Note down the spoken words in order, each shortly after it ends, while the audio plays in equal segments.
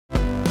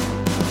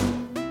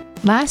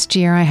Last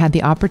year, I had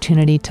the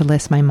opportunity to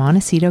list my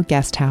Montecito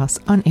guest house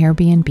on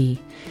Airbnb.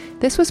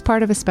 This was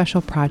part of a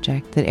special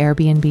project that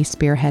Airbnb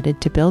spearheaded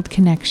to build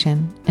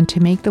connection and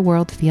to make the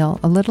world feel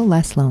a little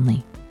less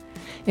lonely.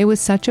 It was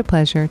such a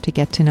pleasure to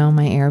get to know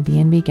my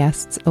Airbnb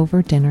guests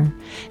over dinner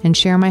and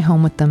share my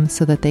home with them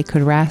so that they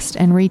could rest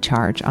and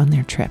recharge on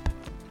their trip.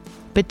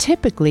 But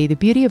typically, the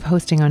beauty of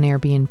hosting on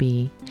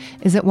Airbnb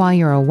is that while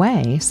you're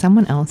away,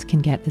 someone else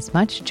can get as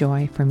much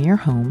joy from your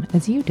home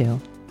as you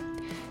do.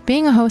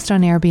 Being a host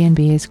on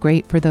Airbnb is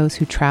great for those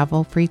who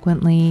travel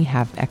frequently,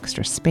 have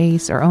extra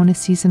space, or own a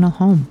seasonal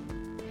home.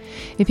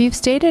 If you've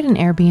stayed at an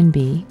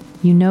Airbnb,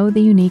 you know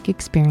the unique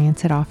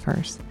experience it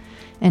offers.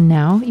 And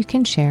now you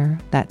can share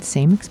that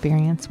same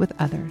experience with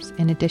others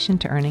in addition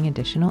to earning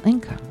additional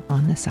income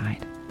on the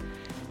side.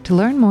 To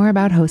learn more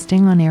about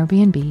hosting on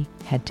Airbnb,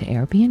 head to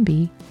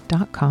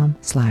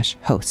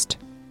airbnb.com/host.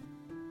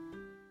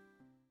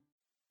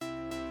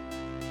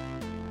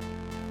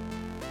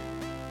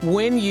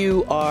 When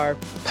you are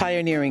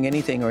pioneering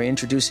anything or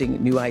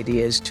introducing new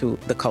ideas to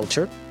the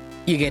culture,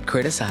 you get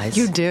criticized.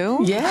 You do?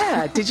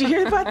 Yeah. Did you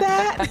hear about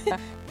that?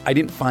 I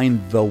didn't find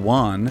the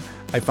one.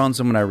 I found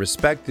someone I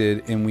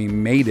respected, and we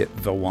made it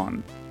the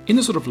one. In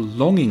a sort of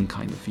longing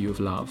kind of view of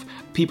love,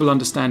 people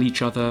understand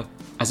each other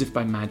as if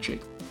by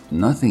magic.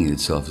 Nothing in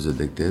itself is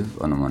addictive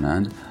on the one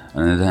hand.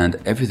 On the other hand,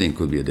 everything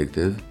could be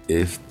addictive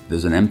if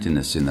there's an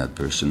emptiness in that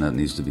person that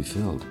needs to be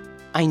filled.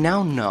 I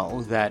now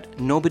know that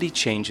nobody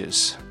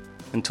changes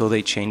until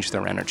they change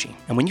their energy.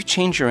 And when you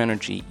change your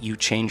energy, you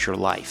change your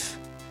life.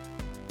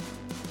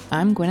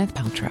 I'm Gwyneth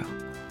Paltrow.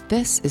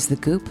 This is the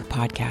Goop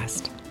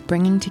Podcast,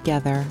 bringing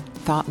together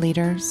thought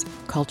leaders,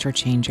 culture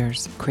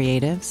changers,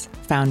 creatives,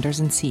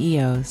 founders and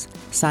CEOs,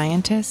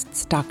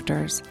 scientists,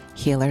 doctors,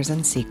 healers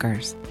and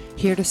seekers,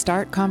 here to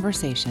start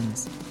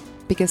conversations,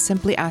 because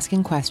simply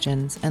asking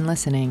questions and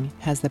listening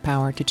has the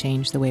power to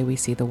change the way we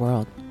see the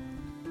world.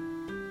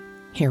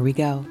 Here we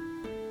go.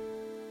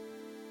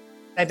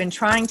 I've been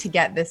trying to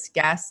get this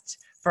guest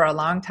for a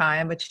long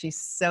time, but she's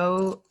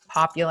so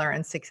popular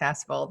and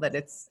successful that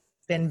it's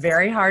been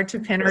very hard to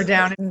pin her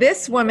down.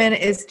 This woman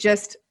is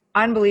just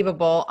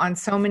unbelievable on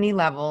so many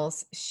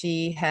levels.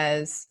 She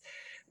has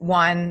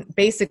won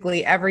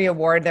basically every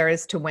award there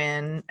is to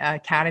win,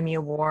 Academy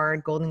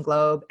Award, Golden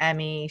Globe,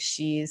 Emmy.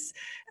 She's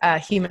a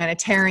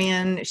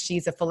humanitarian.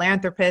 She's a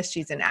philanthropist.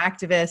 She's an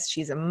activist.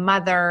 She's a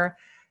mother.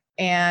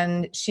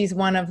 And she's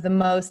one of the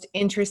most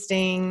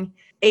interesting,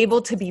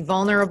 able to be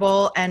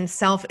vulnerable and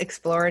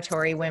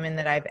self-exploratory women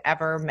that I've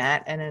ever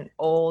met, and an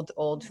old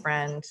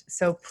friend.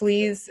 So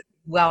please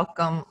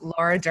welcome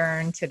Laura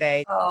Dern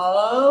today.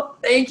 Oh,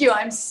 thank you.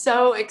 I'm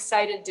so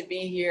excited to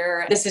be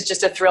here. This is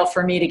just a thrill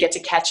for me to get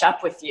to catch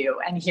up with you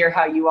and hear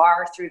how you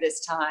are through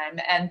this time.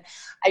 And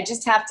I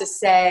just have to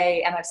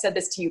say, and I've said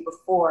this to you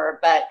before,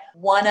 but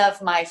one of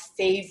my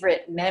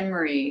favorite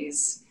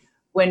memories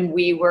when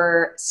we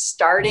were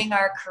starting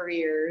our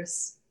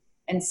careers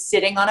and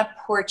sitting on a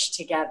porch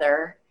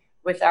together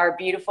with our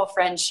beautiful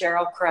friend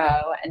Sheryl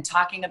Crow and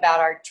talking about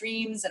our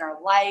dreams and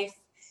our life,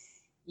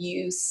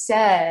 you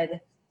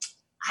said,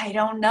 I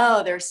don't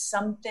know, there's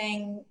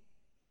something,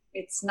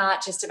 it's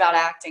not just about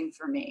acting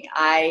for me.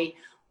 I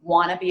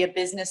want to be a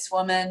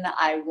businesswoman.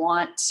 I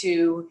want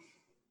to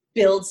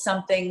build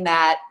something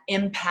that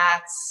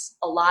impacts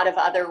a lot of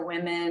other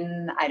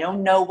women. I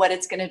don't know what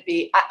it's going to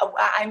be.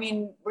 I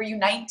mean, were you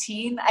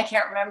 19? I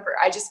can't remember.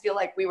 I just feel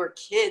like we were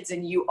kids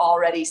and you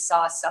already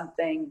saw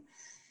something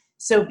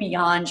so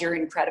beyond your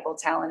incredible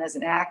talent as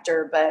an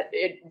actor, but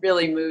it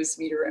really moves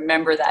me to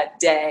remember that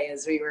day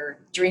as we were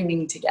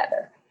dreaming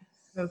together.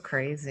 So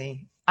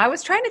crazy. I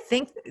was trying to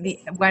think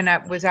when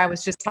I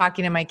was just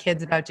talking to my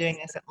kids about doing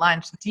this at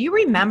lunch. Do you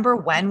remember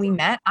when we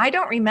met? I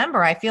don't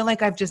remember. I feel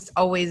like I've just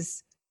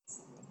always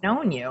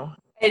known you.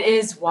 It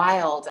is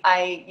wild.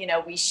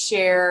 We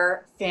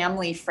share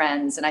family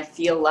friends, and I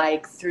feel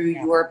like through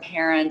your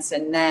parents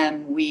and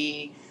them,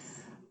 we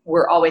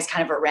were always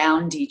kind of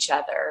around each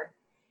other.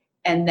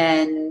 And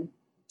then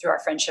through our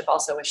friendship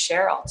also with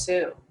Sheryl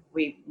too,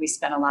 we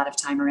spent a lot of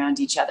time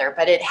around each other,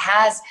 but it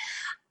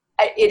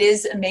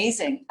is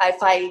amazing.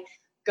 If I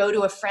go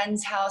to a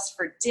friend's house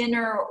for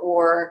dinner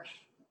or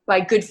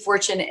by good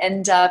fortune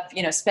end up,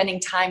 spending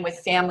time with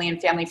family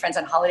and family friends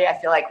on holiday, I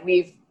feel like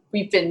we've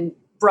been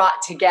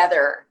brought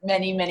together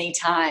many, many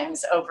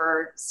times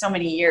over so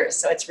many years.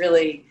 So it's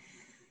really,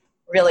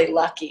 really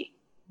lucky.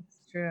 It's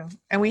true.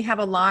 And we have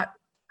a lot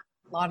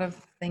of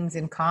things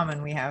in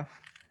common. We have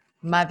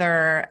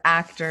mother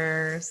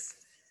actors.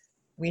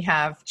 We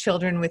have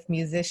children with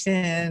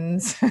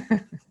musicians.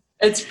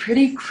 It's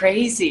pretty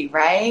crazy,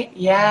 right?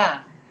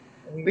 Yeah,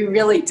 we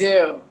really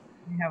do.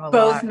 We have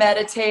both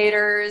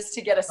meditators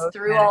to get us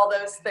through all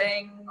those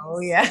things. Oh,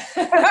 yeah.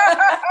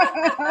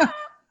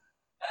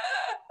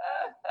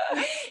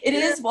 It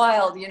is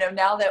wild,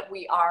 now that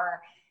we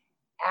are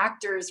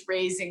actors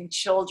raising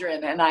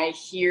children and I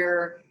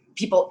hear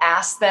people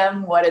ask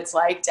them what it's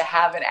like to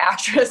have an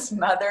actress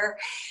mother.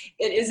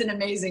 It is an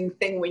amazing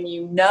thing when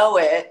you know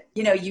it,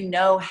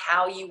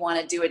 how you want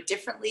to do it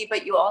differently,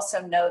 but you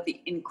also know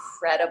the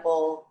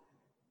incredible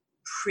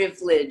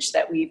privilege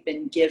that we've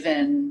been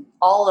given,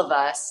 all of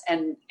us,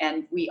 and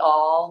we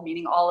all,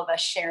 meaning all of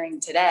us sharing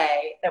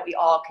today, that we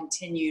all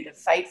continue to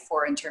fight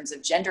for in terms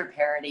of gender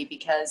parity.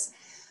 Because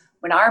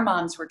when our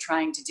moms were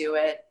trying to do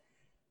it,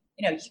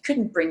 you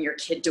couldn't bring your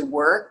kid to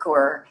work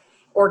or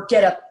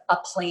get a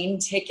plane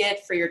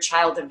ticket for your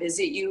child to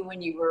visit you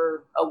when you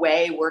were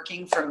away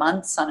working for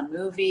months on a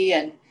movie.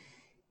 And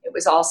it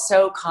was all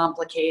so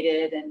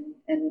complicated,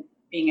 and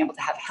being able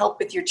to have help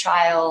with your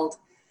child,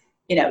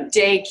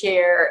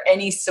 daycare,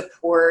 any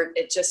support,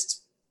 it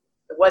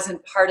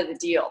wasn't part of the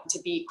deal to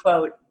be,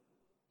 quote,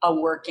 a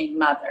working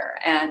mother.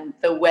 And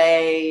the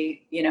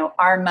way,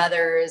 our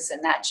mothers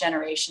and that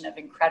generation of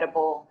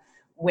incredible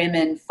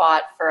women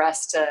fought for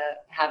us to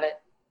have it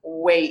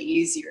way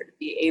easier to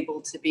be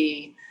able to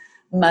be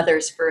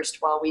mothers first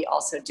while we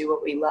also do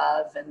what we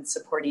love and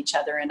support each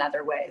other in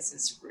other ways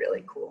is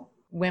really cool.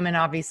 Women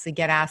obviously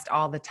get asked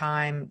all the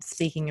time,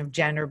 speaking of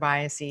gender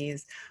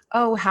biases,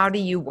 oh, how do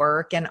you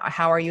work and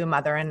how are you a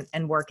mother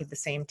and work at the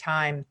same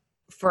time?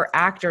 For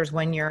actors,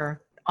 when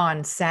you're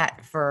on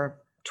set for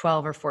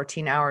 12 or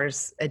 14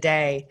 hours a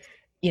day,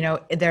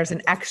 there's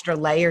an extra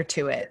layer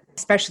to it,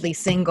 especially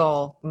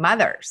single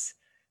mothers.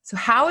 So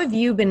how have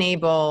you been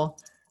able,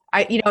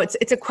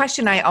 it's a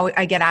question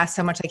I get asked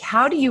so much, like,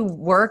 how do you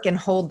work and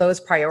hold those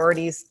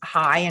priorities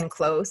high and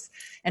close?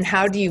 And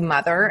how do you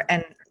mother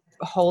and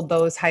hold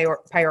those higher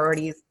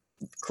priorities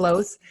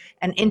close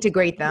and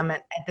integrate them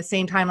at the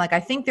same time? Like, I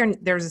think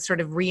there's a sort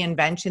of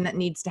reinvention that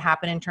needs to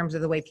happen in terms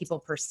of the way people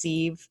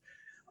perceive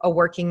a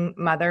working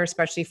mother,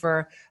 especially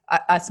for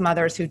us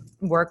mothers who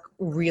work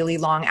really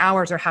long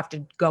hours or have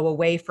to go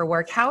away for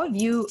work. How have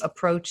you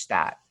approached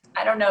that?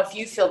 I don't know if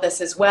you feel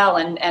this as well.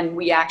 And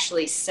we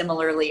actually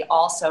similarly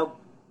also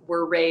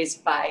were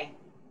raised by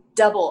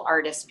double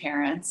artist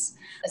parents.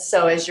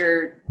 So as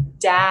your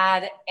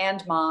dad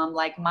and mom,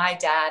 like my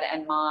dad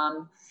and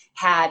mom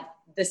had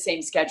the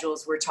same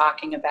schedules we're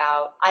talking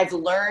about, I've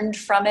learned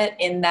from it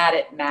in that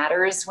it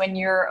matters when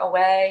you're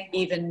away,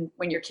 even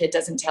when your kid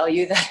doesn't tell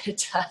you that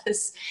it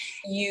does.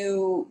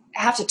 You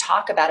have to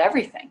talk about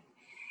everything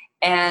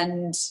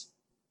and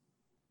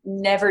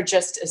never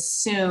just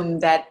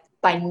assume that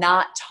by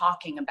not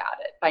talking about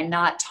it, by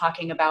not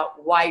talking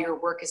about why your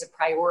work is a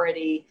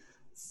priority,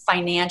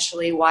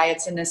 financially, why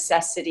it's a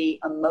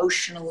necessity,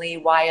 emotionally,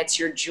 why it's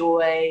your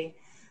joy,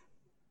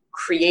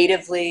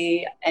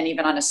 creatively, and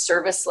even on a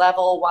service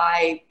level,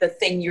 why the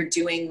thing you're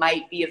doing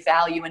might be of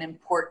value and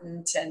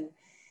important, and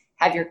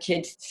have your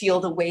kid feel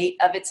the weight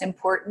of its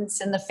importance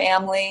in the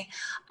family.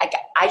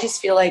 I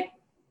just feel like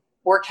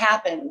work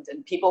happened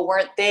and people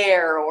weren't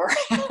there, or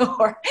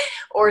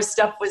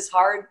stuff was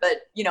hard. But,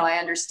 I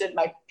understood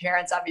my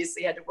parents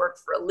obviously had to work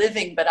for a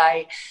living, but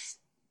I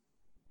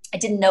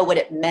didn't know what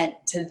it meant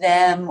to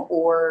them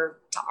or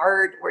to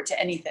art or to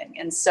anything.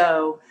 And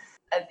so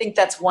I think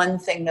that's one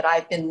thing that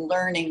I've been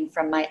learning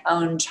from my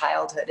own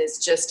childhood, is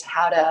just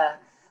how to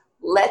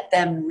let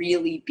them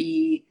really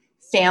be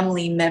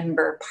family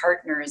member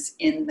partners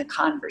in the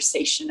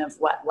conversation of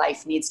what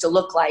life needs to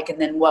look like,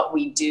 and then what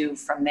we do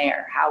from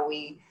there, how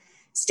we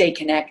stay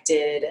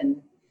connected,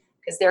 and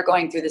because they're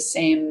going through the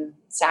same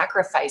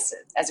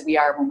sacrifices as we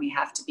are when we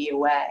have to be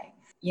away.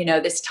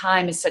 This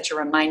time is such a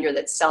reminder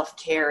that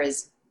self-care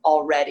is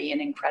already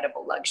an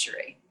incredible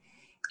luxury,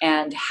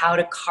 and how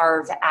to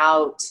carve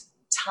out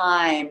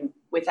time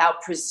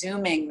without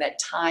presuming that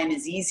time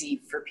is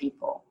easy for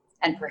people,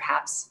 and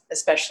perhaps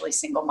especially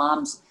single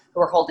moms who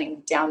are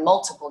holding down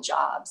multiple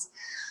jobs,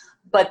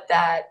 but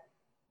that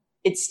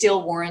it's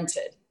still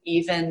warranted,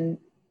 even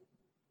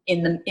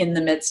in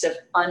the midst of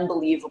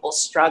unbelievable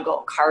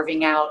struggle,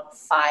 carving out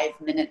 5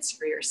 minutes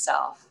for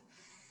yourself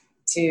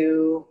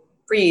to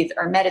breathe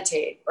or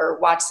meditate or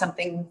watch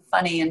something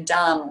funny and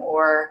dumb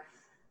or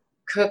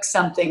cook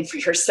something for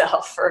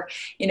yourself, or,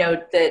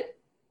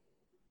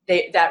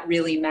 that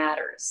really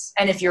matters.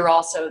 And if you're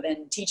also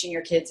then teaching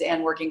your kids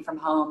and working from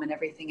home and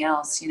everything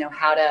else,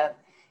 how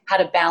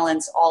to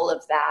balance all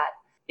of that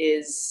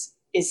is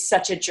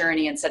such a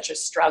journey and such a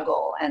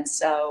struggle. And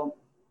so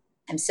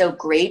I'm so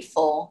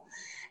grateful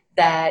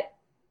that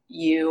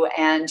you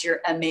and your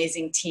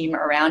amazing team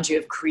around you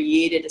have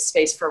created a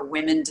space for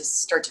women to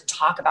start to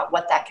talk about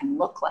what that can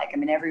look like. I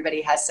mean,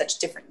 everybody has such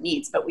different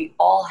needs, but we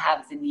all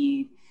have the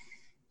need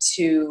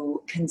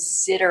to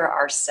consider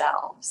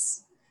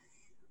ourselves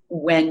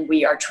when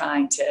we are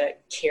trying to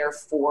care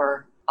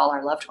for all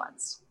our loved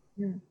ones.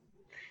 And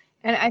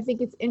I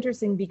think it's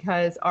interesting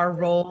because our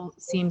role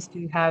seems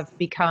to have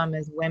become,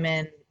 as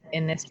women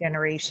in this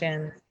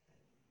generation,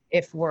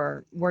 if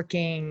we're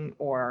working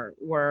or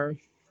we're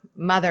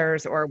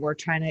mothers or we're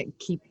trying to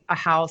keep a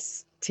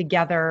house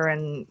together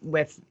and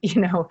with,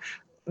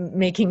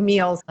 making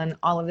meals and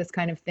all of this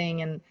kind of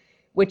thing, and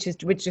which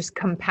just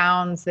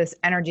compounds this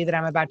energy that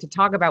I'm about to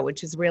talk about,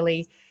 which is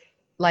really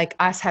like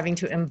us having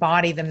to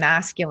embody the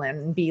masculine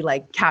and be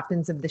like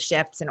captains of the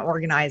ships and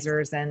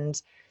organizers.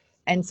 And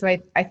so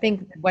I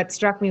think what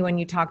struck me when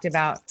you talked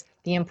about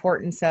the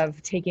importance of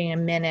taking a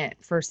minute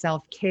for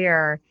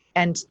self-care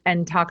and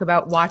talk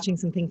about watching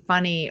something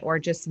funny or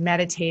just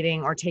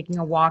meditating or taking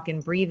a walk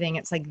and breathing.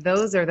 It's like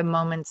those are the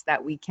moments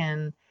that we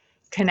can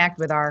connect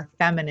with our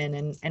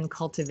feminine and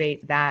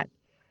cultivate that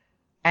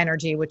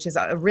energy, which is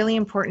a really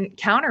important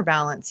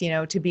counterbalance,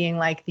 to being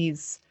like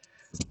these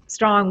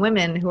strong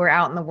women who are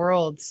out in the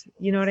world.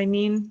 You know what I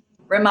mean?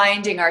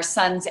 Reminding our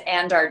sons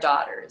and our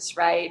daughters,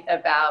 right,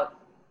 about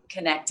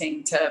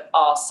connecting to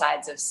all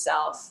sides of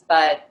self.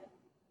 But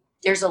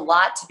there's a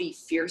lot to be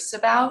fierce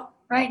about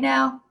right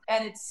now.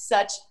 And it's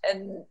such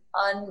an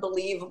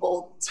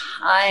unbelievable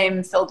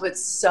time filled with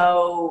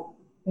so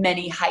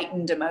many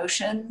heightened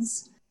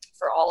emotions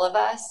for all of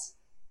us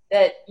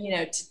that,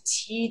 to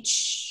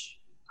teach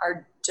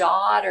our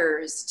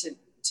daughters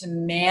to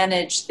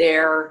manage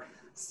their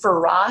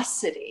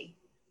ferocity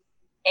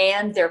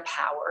and their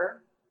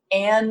power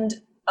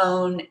and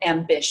own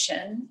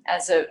ambition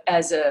as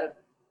a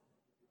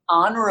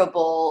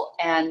honorable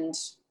and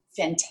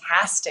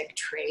fantastic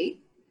trait,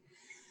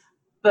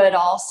 but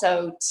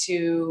also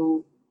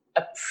to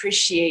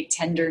appreciate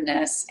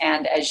tenderness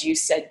and, as you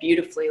said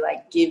beautifully,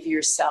 like give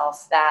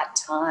yourself that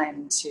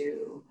time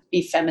to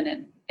be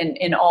feminine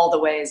in all the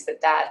ways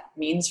that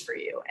means for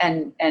you.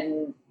 And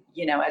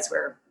as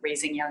we're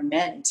raising young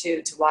men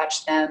too, to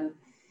watch them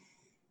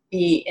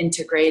be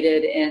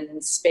integrated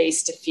in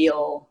space to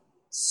feel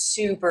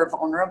super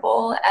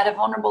vulnerable at a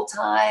vulnerable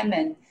time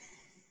and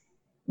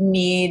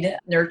need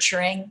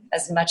nurturing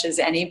as much as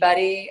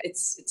anybody.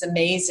 It's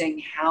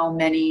amazing how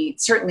many,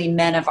 certainly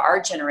men of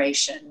our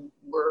generation,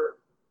 were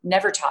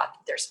never taught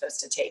that they're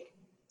supposed to take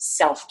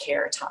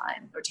self-care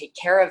time or take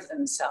care of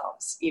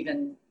themselves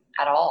even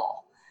at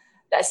all.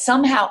 That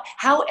somehow,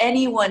 how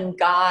anyone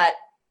got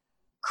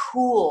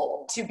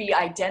cool to be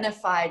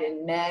identified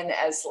in men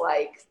as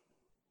like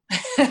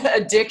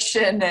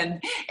addiction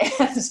and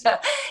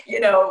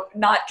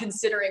not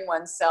considering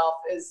oneself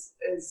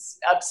is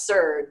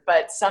absurd,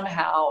 but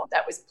somehow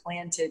that was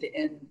planted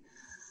in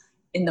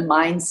the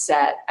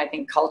mindset, I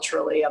think,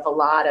 culturally, of a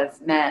lot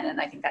of men, and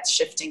I think that's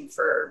shifting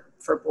for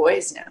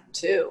boys now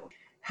too.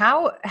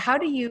 How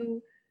do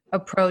you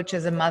approach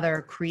as a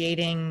mother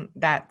creating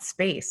that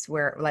space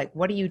where, like,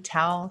 what do you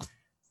tell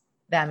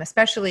them,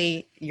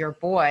 especially your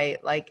boy?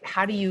 Like,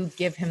 how do you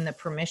give him the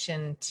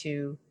permission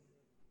to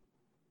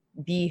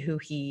be who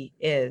he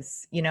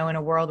is, in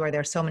a world where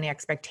there's so many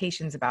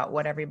expectations about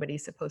what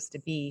everybody's supposed to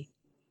be?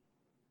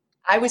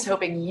 I was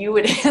hoping you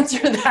would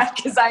answer that,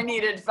 because I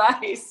need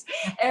advice.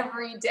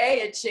 Every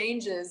day it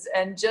changes.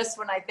 And just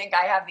when I think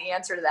I have the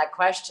answer to that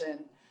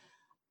question,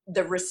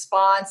 the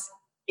response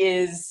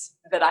is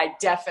that I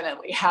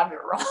definitely have it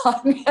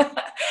wrong.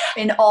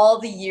 In all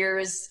the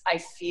years I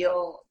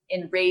feel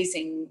in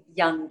raising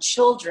young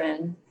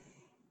children,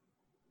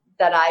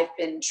 that I've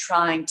been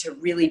trying to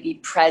really be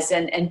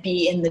present and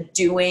be in the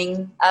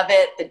doing of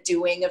it, the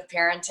doing of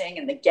parenting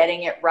and the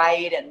getting it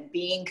right and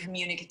being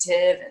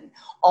communicative and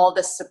all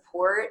the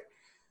support,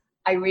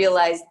 I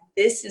realized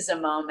this is a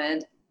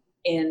moment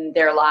in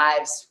their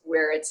lives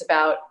where it's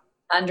about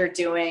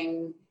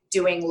underdoing,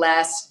 doing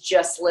less,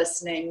 just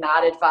listening,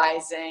 not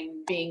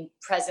advising, being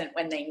present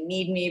when they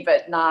need me,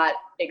 but not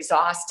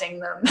exhausting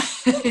them,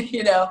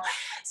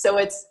 So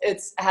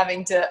it's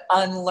having to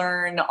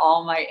unlearn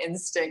all my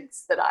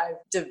instincts that I've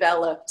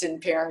developed in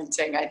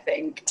parenting, I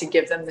think, to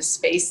give them the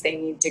space they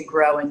need to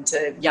grow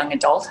into young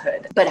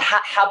adulthood. But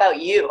how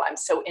about you? I'm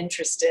so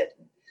interested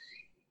in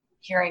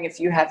hearing if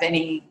you have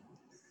any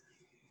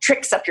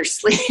tricks up your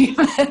sleeve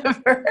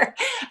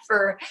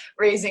for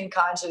raising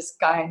conscious,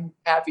 kind,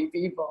 happy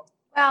people.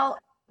 Well,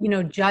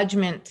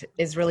 judgment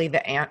is really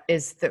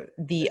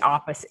the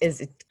opposite,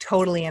 is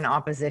totally in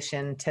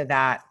opposition to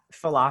that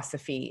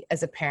philosophy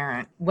as a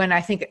parent. When I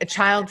think a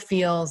child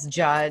feels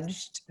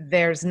judged,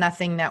 there's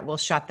nothing that will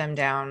shut them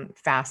down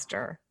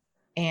faster.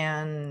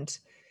 And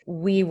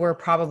we were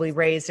probably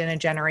raised in a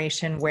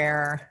generation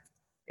where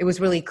it was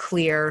really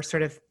clear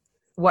sort of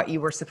what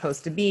you were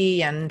supposed to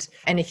be. And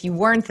if you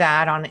weren't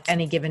that on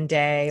any given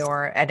day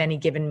or at any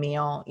given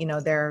meal,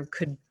 there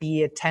could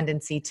be a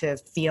tendency to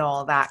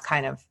feel that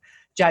kind of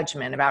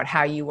judgment about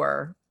how you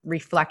were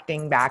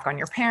reflecting back on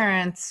your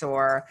parents.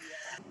 Or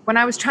when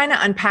I was trying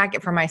to unpack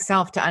it for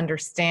myself to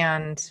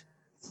understand,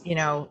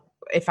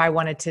 if I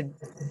wanted to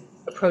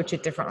approach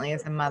it differently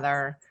as a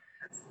mother.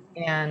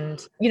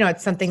 And,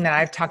 it's something that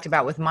I've talked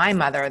about with my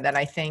mother, that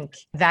I think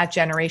that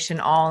generation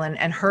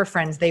and her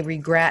friends, they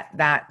regret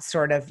that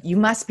sort of, you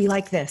must be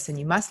like this and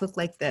you must look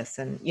like this.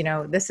 And,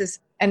 this is,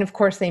 and of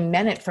course they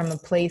meant it from a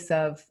place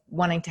of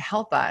wanting to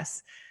help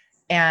us.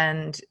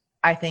 And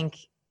I think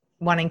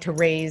wanting to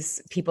raise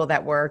people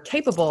that were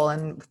capable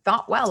and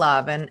thought well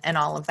of and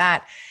all of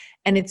that.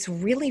 And it's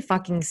really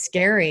fucking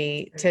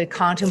scary to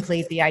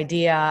contemplate the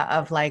idea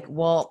of like,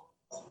 well,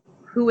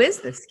 who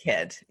is this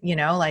kid?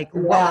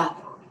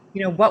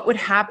 What would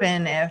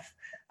happen if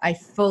I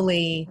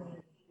fully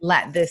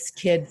let this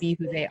kid be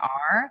who they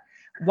are,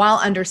 while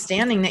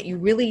understanding that you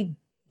really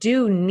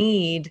do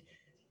need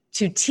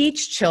to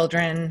teach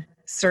children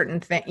certain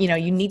things. You know,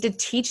 you need to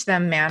teach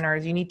them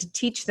manners. You need to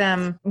teach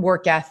them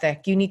work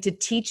ethic. You need to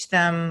teach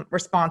them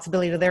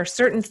responsibility. There are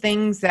certain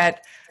things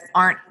that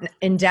aren't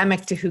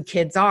endemic to who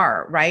kids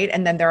are, right?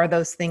 And then there are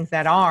those things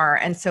that are.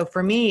 And so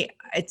for me,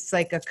 it's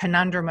like a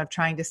conundrum of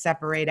trying to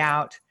separate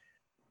out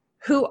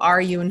who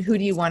are you and who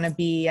do you want to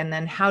be? And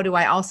then how do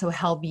I also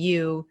help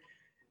you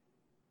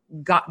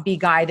be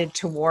guided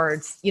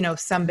towards, you know,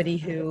 somebody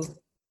who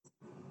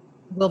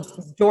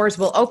doors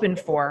will open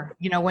for,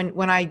 you know,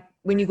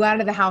 when you go out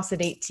of the house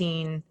at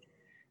 18,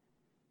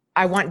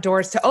 I want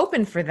doors to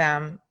open for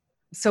them.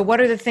 So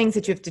what are the things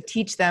that you have to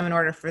teach them in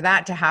order for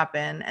that to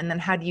happen? And then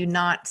how do you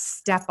not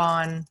step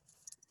on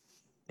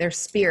their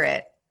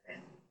spirit?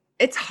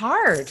 It's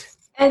hard.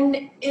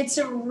 And it's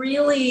a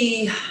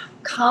really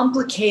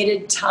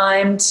complicated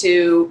time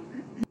to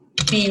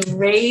be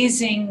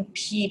raising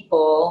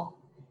people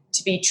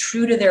to be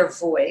true to their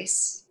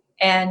voice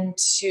and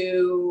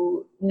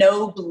to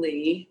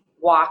nobly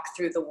walk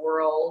through the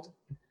world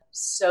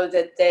so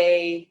that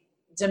they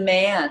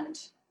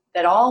demand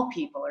that all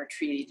people are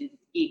treated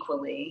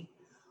equally,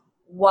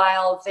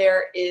 while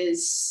there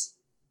is,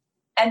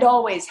 and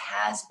always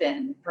has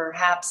been,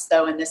 perhaps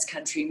though in this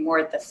country more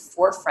at the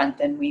forefront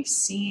than we've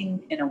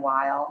seen in a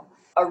while,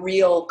 a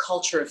real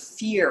culture of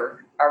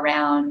fear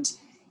around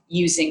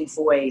using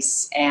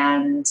voice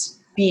and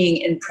being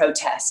in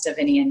protest of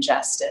any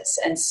injustice.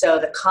 And so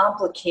the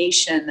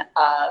complication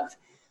of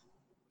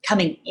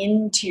coming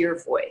into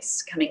your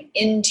voice, coming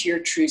into your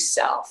true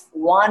self,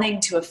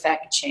 wanting to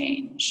affect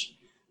change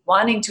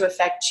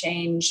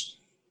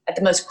at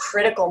the most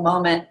critical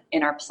moment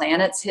in our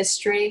planet's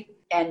history,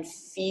 and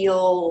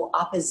feel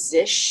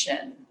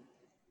opposition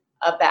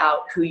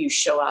about who you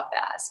show up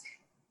as.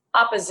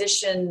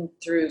 Opposition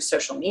through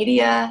social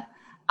media,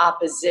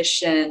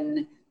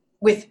 opposition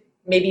with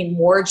maybe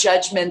more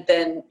judgment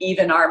than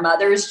even our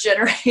mother's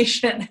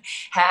generation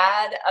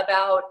had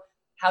about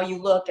how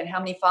you look and how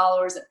many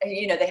followers.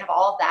 You know, they have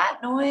all that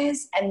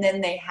noise, and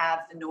then they have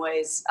the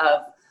noise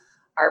of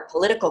our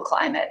political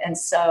climate. And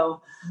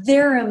so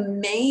they're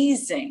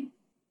amazing.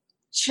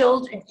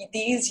 Children,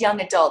 these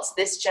young adults,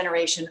 this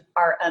generation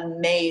are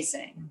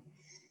amazing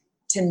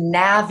to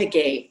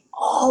navigate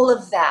all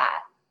of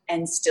that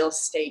and still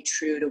stay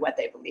true to what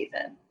they believe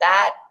in.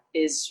 That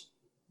is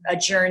a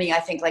journey I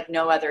think like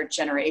no other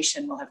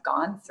generation will have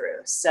gone through.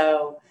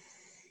 So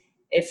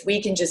if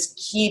we can just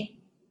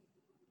keep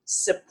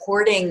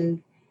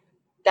supporting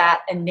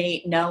that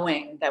innate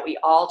knowing that we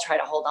all try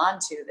to hold on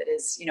to, that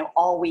is, you know,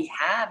 all we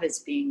have is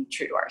being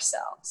true to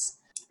ourselves.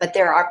 But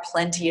there are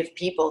plenty of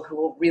people who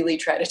will really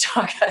try to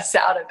talk us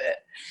out of it,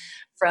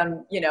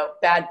 from, you know,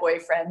 bad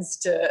boyfriends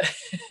to,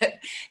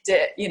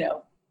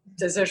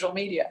 to social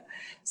media.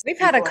 So we've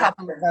had a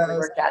couple of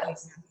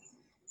those.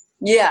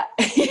 Yeah.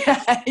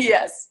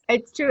 Yes.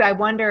 It's true. I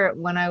wonder,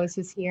 when I was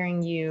just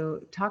hearing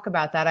you talk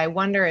about that, I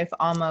wonder if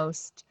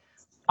almost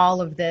all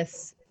of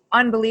this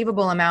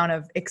unbelievable amount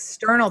of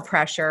external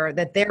pressure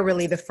that they're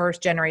really the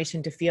first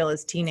generation to feel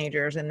as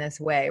teenagers in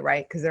this way,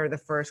 right? Because they're the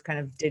first kind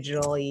of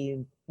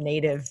digitally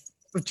native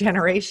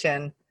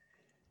generation.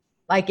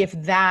 Like if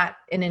that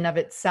in and of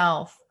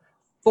itself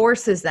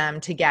forces them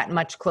to get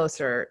much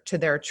closer to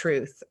their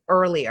truth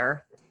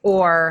earlier,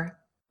 or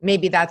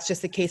maybe that's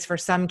just the case for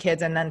some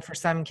kids, and then for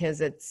some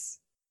kids it's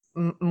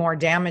more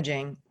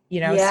damaging, you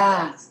know?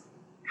 Yeah. So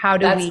how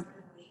do we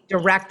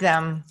direct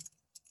them?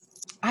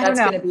 That's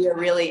going to be a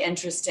really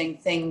interesting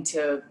thing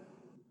to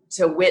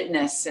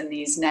witness in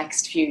these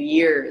next few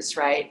years,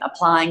 right?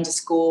 Applying to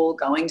school,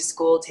 going to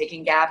school,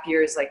 taking gap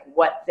years, like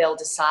what they'll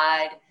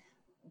decide,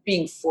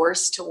 being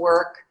forced to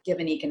work,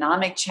 given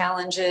economic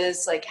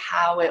challenges, like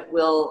how it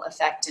will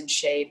affect and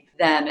shape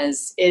them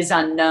is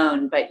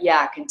unknown. But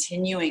yeah,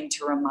 continuing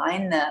to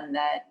remind them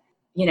that,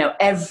 you know,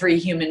 every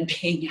human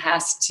being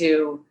has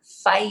to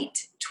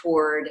fight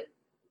toward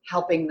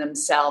helping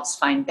themselves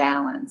find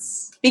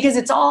balance, because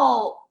it's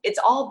all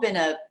been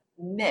a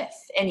myth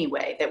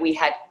anyway that we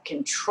had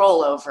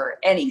control over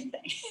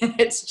anything.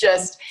 It's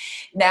just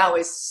now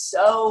it's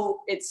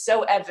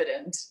so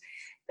evident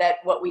that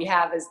what we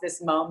have is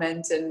this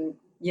moment, and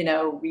you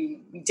know,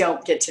 we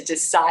don't get to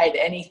decide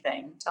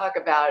anything. Talk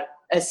about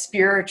a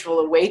spiritual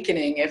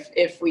awakening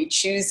if we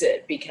choose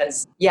it,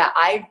 because yeah,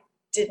 I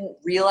didn't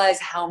realize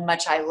how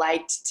much I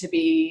liked to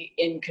be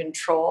in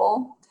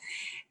control.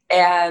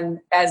 And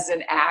as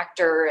an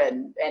actor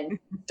and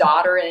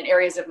daughter in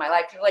areas of my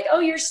life, people are like, oh,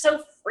 you're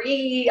so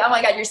free. Oh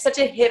my God, you're such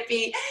a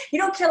hippie. You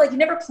don't care, like you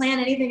never plan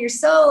anything. You're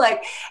so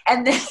like,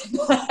 and then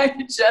I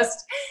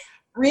just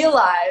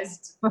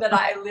realized that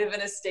I live in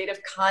a state of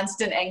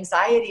constant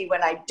anxiety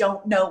when I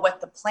don't know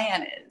what the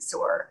plan is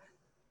or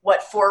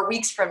what 4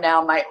 weeks from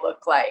now might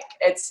look like.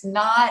 It's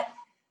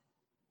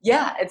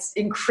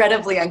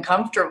incredibly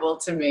uncomfortable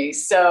to me.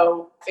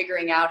 So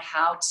figuring out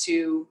how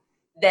to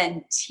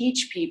then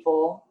teach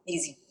people,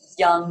 these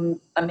young,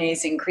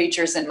 amazing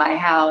creatures in my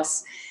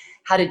house,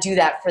 how to do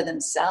that for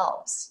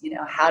themselves, you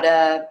know, how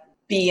to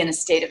be in a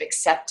state of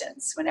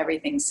acceptance when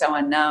everything's so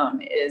unknown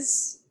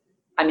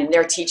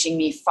they're teaching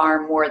me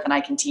far more than I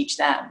can teach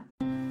them.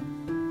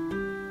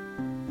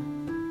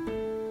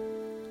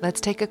 let's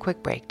take a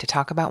quick break to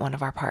talk about one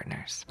of our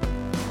partners.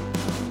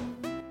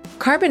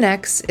 Carbon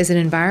X is an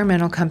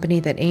environmental company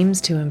that aims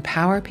to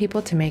empower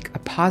people to make a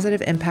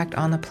positive impact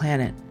on the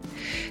planet.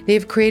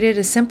 They've created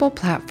a simple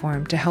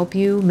platform to help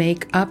you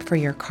make up for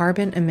your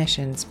carbon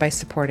emissions by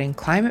supporting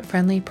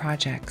climate-friendly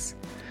projects.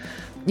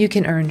 You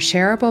can earn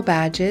shareable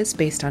badges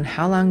based on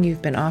how long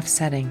you've been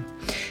offsetting,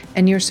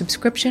 and your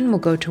subscription will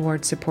go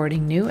towards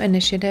supporting new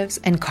initiatives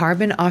and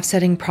carbon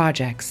offsetting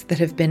projects that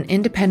have been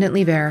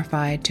independently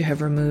verified to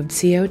have removed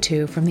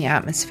CO2 from the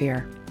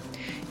atmosphere.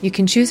 You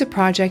can choose a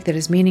project that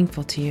is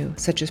meaningful to you,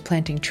 such as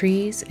planting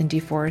trees in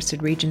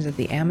deforested regions of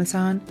the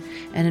Amazon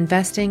and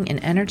investing in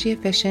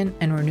energy-efficient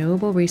and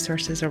renewable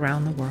resources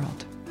around the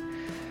world.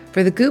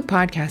 For the Goop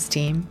podcast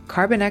team,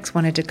 Carbon X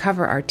wanted to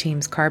cover our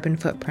team's carbon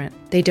footprint.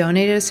 They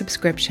donated a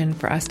subscription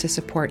for us to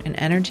support an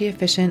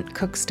energy-efficient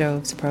cook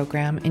stoves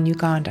program in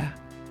Uganda.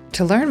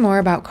 To learn more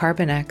about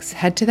Carbon X,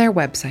 head to their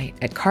website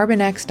at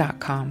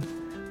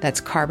carbonx.com.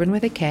 That's carbon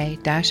with a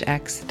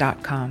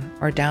K-X.com,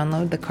 or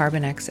download the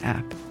Carbon X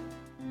app.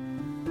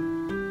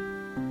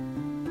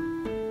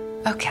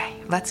 Okay,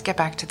 let's get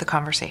back to the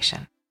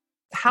conversation.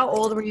 How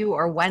old were you,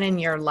 or when in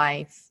your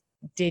life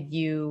did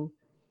you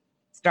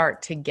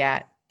start to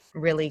get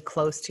really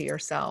close to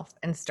yourself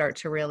and start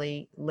to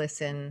really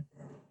listen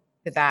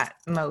to that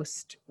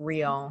most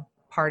real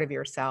part of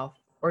yourself?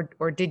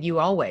 Or did you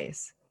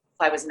always?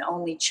 I was an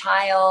only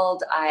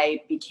child.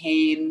 I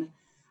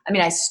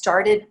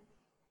started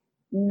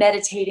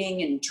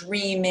meditating and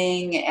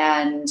dreaming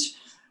and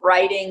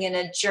writing in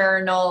a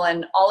journal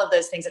and all of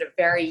those things at a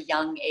very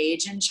young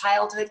age in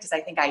childhood, because I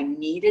think I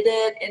needed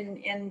it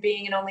in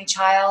being an only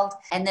child.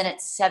 And then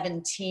at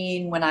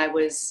 17, when I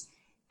was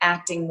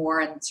acting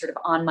more and sort of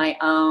on my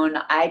own,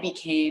 I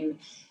became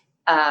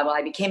a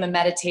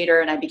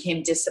meditator, and I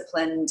became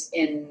disciplined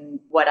in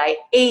what I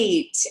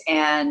ate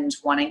and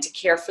wanting to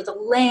care for the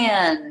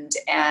land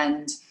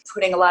and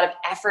putting a lot of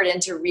effort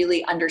into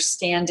really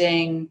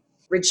understanding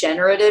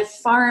regenerative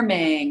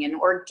farming and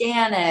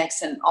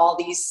organics and all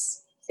these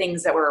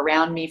things that were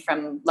around me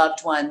from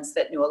loved ones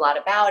that knew a lot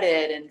about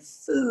it, and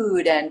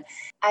food. And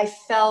I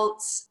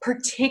felt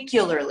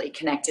particularly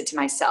connected to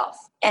myself.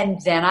 And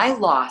then I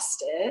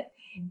lost it.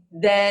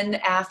 Then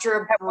after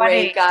a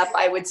breakup,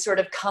 I would sort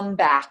of come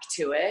back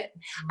to it.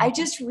 I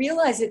just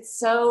realized it's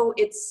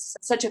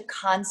such a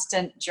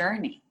constant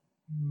journey.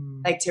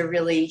 Like to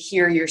really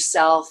hear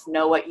yourself,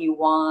 know what you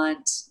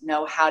want,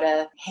 know how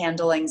to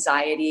handle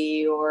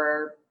anxiety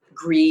or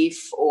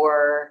grief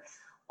or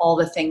all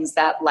the things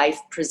that life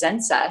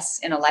presents us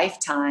in a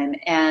lifetime,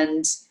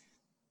 and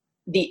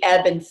the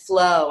ebb and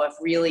flow of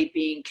really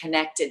being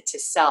connected to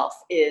self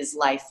is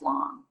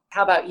lifelong.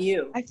 How about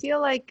you? I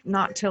feel like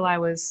not till I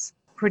was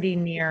pretty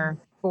near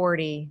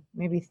 40,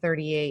 maybe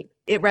 38.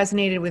 It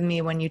resonated with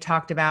me when you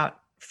talked about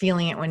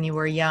feeling it when you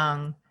were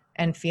young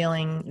and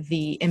feeling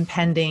the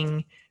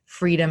impending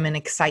freedom and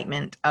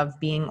excitement of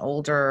being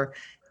older.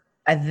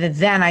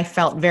 Then I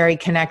felt very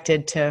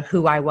connected to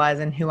who I was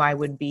and who I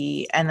would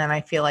be. And then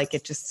I feel like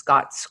it just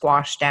got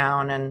squashed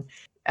down.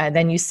 And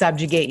then you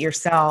subjugate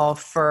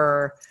yourself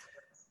for,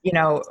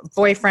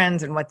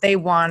 boyfriends and what they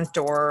want,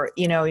 or,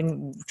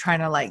 in trying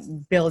to like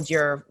build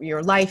your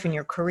life and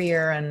your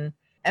career.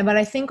 But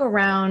I think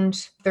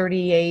around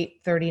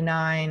 38,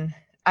 39,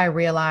 I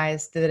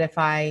realized that if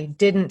I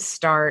didn't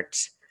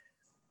start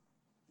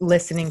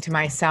listening to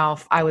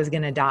myself, I was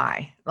going to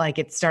die. Like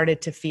it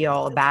started to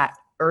feel that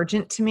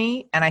urgent to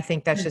me. And I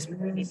think that's just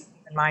in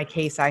my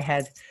case, I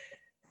had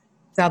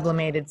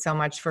sublimated so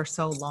much for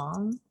so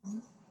long.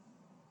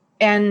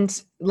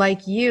 And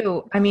like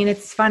you,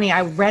 it's funny.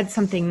 I read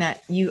something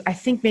that I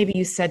think maybe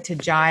you said to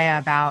Jaya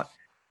about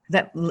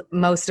that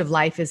most of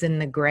life is in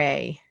the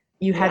gray.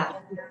 You had a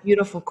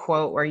beautiful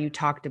quote where you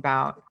talked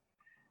about,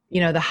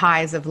 the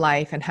highs of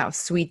life and how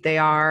sweet they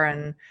are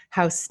and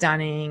how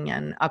stunning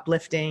and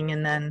uplifting.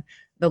 And then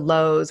the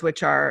lows,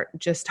 which are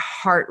just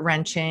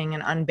heart-wrenching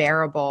and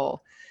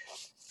unbearable.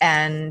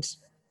 And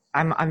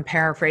I'm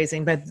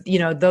paraphrasing, but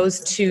those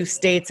two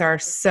states are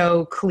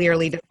so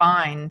clearly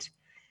defined,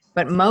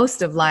 but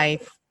most of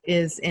life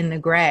is in the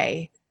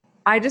gray.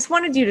 I just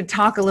wanted you to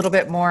talk a little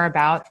bit more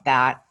about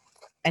that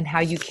and how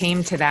you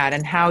came to that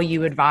and how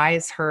you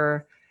advise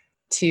her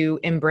to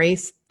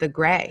embrace the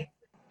gray.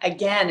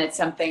 Again, it's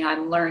something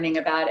I'm learning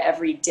about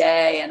every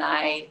day. And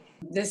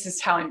this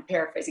is how I'm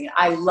paraphrasing it.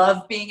 I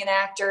love being an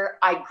actor.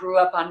 I grew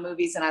up on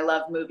movies and I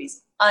love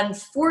movies.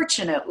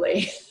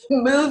 Unfortunately,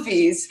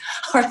 movies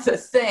are the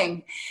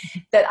thing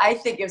that I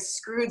think have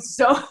screwed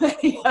so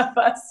many of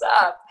us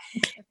up,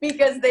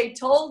 because they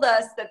told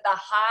us that the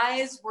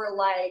highs were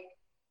like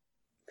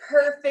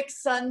perfect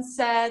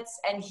sunsets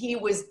and he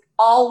was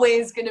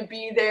always going to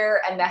be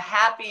there and the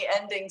happy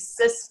ending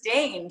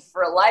sustained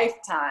for a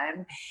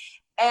lifetime.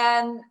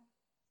 And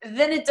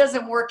then it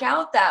doesn't work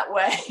out that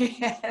way.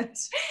 And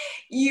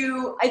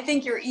I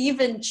think you're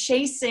even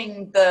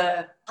chasing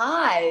the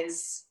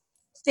highs,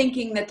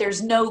 thinking that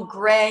there's no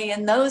gray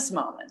in those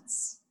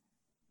moments,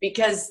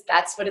 because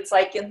that's what it's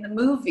like in the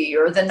movie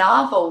or the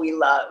novel we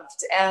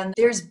loved. And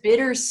there's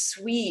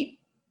bittersweet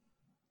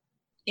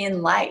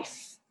in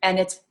life. And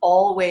it's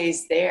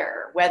always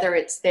there, whether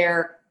it's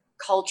there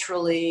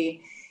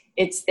culturally,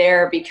 it's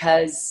there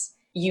because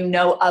you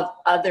know of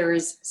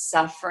others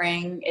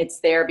suffering, it's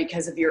there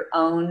because of your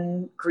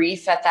own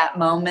grief at that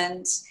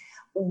moment,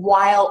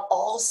 while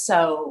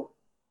also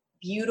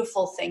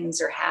beautiful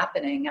things are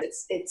happening.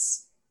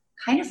 It's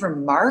kind of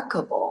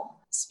remarkable,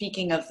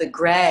 speaking of the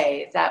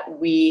gray, that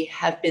we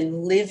have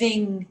been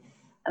living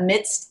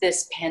amidst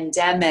this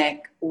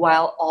pandemic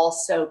while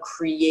also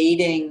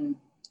creating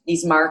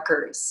these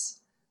markers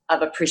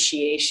of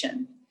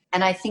appreciation.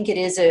 And I think it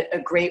is a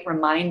great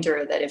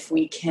reminder that if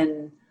we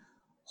can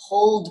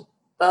hold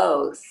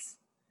both,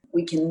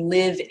 we can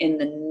live in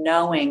the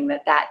knowing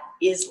that that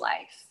is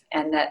life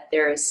and that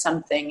there is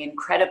something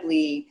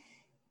incredibly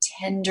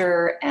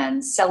tender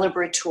and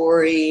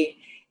celebratory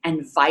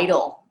and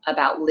vital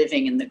about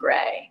living in the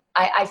gray.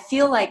 I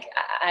feel like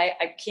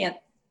I can't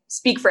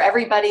speak for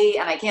everybody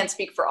and I can't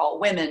speak for all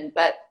women,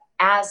 but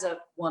as a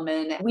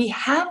woman, we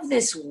have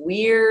this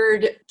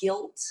weird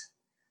guilt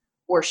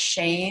or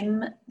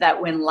shame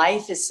that when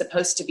life is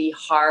supposed to be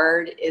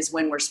hard is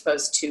when we're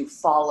supposed to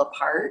fall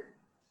apart.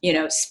 You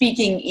know,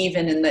 speaking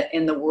even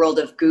in the world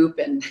of Goop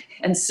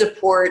and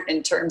support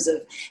in terms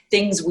of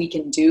things we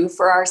can do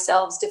for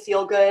ourselves to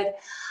feel good.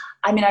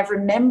 I mean, I've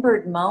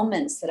remembered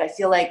moments that I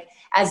feel like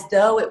as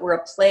though it were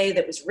a play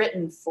that was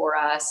written for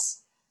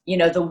us, you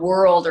know, the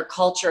world or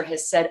culture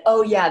has said,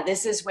 oh yeah,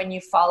 this is when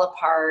you fall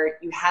apart,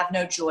 you have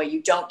no joy,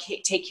 you don't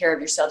take care of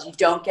yourselves, you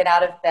don't get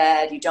out of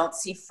bed, you don't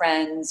see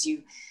friends,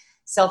 you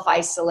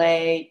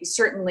self-isolate, you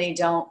certainly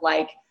don't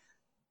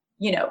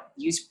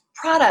use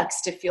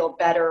products to feel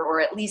better or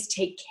at least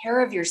take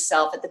care of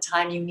yourself at the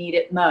time you need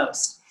it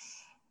most.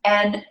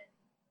 And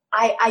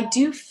I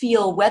do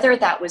feel whether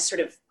that was sort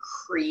of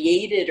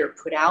created or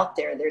put out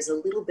there, there's a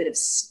little bit of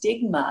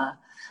stigma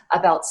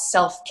about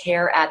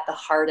self-care at the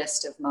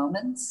hardest of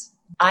moments.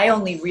 I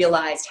only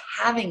realized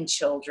having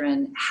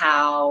children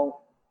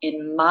how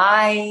in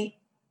my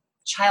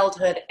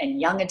childhood and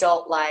young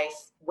adult life,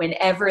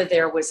 whenever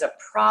there was a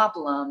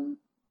problem,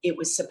 it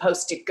was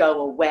supposed to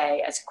go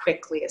away as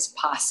quickly as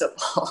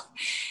possible.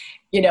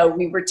 You know,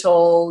 we were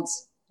told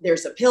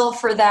there's a pill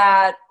for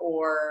that,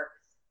 or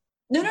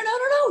no,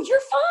 you're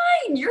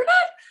fine. You're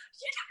not.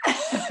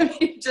 I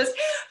mean, just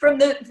from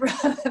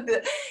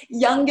the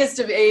youngest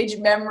of age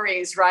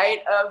memories, right,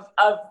 of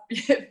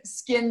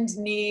skinned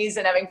knees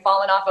and having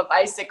fallen off a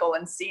bicycle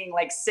and seeing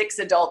like 6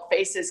 adult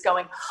faces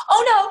going,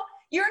 oh no,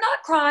 you're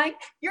not crying.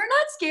 You're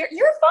not scared.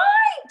 You're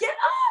fine. Get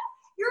up.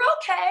 You're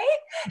okay.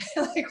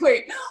 Like,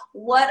 wait,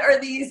 what are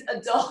these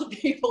adult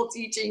people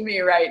teaching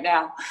me right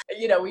now?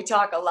 You know, we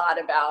talk a lot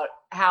about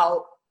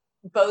how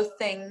both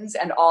things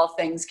and all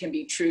things can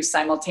be true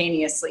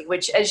simultaneously,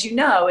 which, as you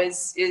know,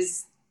 is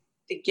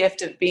the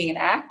gift of being an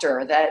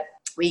actor, that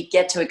we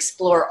get to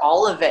explore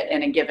all of it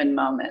in a given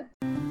moment.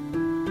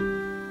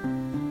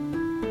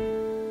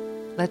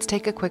 Let's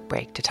take a quick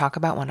break to talk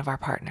about one of our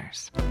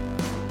partners.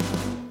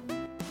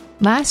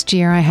 Last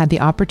year, I had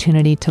the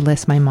opportunity to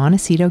list my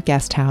Montecito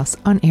guest house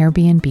on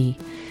Airbnb.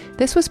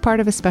 This was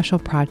part of a special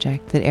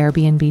project that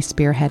Airbnb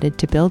spearheaded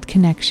to build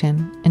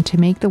connection and to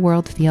make the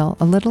world feel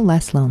a little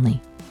less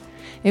lonely.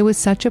 It was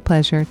such a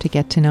pleasure to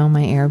get to know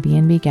my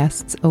Airbnb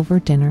guests over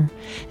dinner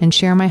and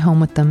share my home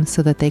with them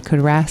so that they could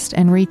rest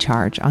and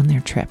recharge on their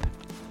trip.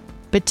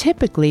 But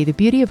typically, the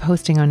beauty of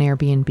hosting on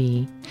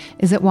Airbnb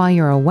is that while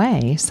you're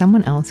away,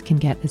 someone else can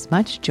get as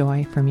much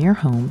joy from your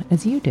home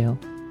as you do.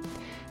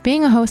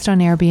 Being a host on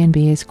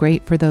Airbnb is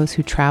great for those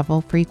who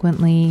travel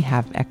frequently,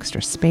 have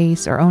extra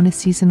space, or own a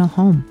seasonal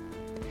home.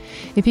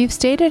 If you've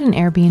stayed at an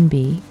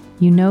Airbnb,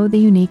 you know the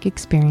unique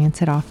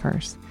experience it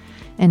offers.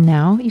 And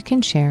now you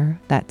can share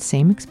that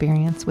same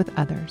experience with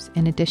others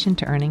in addition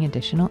to earning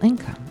additional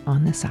income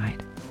on the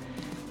side.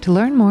 To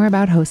learn more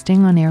about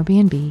hosting on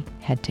Airbnb,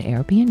 head to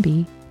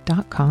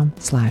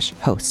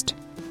airbnb.com/host.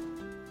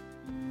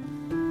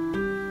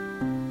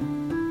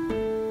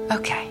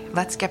 Okay,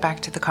 let's get back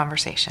to the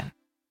conversation.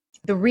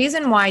 The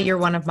reason why you're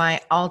one of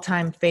my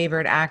all-time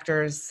favorite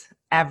actors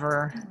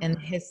ever in the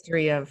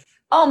history of...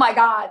 Oh my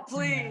God,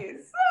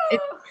 please.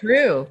 It's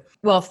true.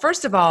 Well,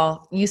 first of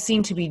all, you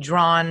seem to be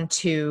drawn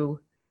to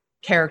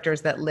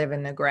characters that live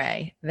in the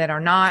gray, that are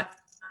not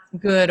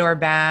good or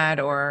bad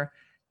or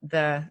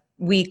the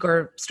weak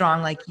or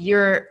strong. Like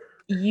you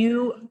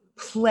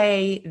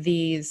play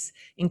these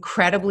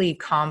incredibly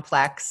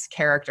complex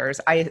characters.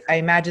 I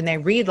imagine they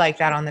read like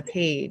that on the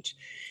page,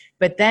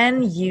 but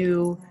then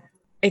you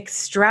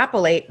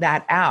extrapolate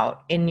that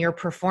out in your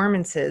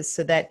performances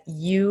so that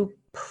you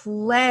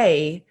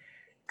play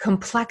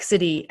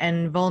complexity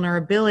and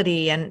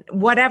vulnerability and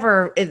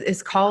whatever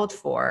is called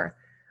for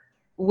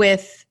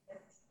with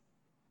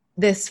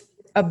this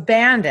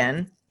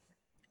abandon,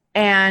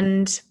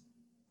 and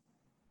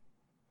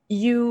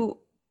you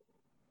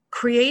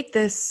create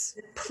this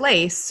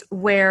place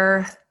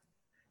where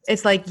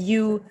it's like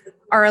you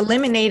are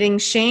eliminating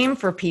shame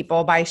for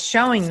people by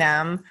showing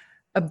them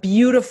a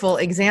beautiful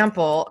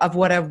example of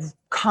what a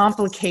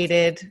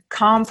complicated,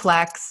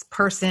 complex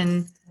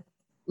person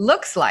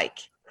looks like.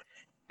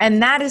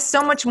 And that is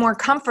so much more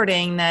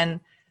comforting than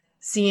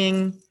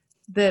seeing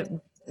the,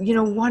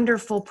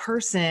 wonderful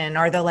person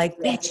or the like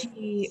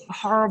bitchy,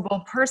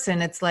 horrible person.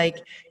 It's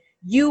like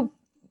you,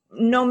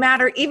 no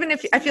matter,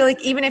 I feel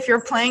like even if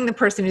you're playing the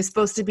person who's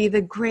supposed to be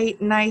the great,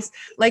 nice,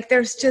 like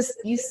there's just,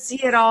 you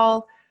see it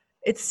all.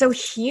 It's so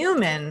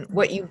human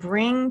what you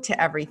bring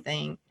to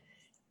everything.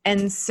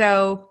 And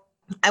so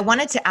I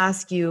wanted to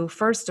ask you,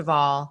 first of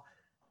all,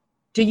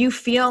 do you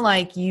feel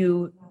like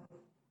you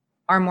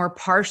are more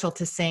partial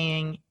to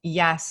saying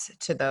yes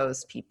to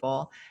those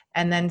people?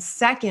 And then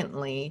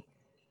secondly,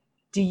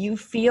 do you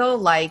feel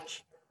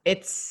like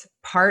it's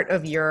part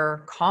of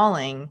your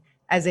calling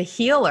as a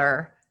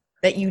healer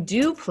that you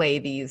do play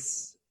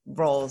these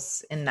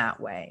roles in that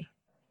way?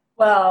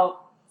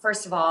 Well,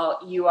 first of all,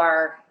 you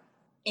are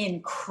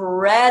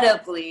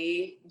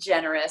incredibly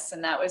generous,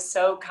 and that was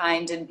so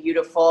kind and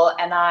beautiful.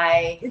 And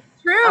It's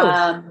true.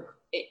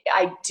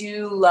 I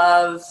do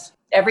love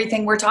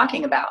everything we're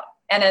talking about.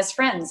 And as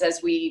friends,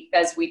 as we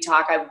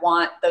talk, I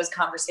want those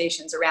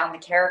conversations around the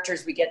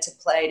characters we get to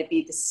play to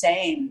be the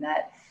same,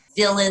 that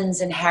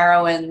villains and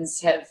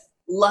heroines have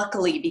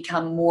luckily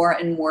become more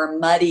and more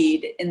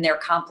muddied in their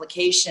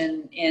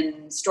complication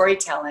in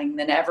storytelling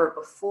than ever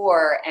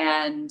before.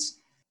 And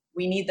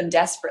we need them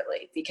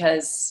desperately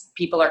because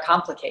people are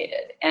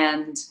complicated.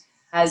 And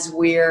as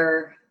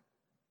we're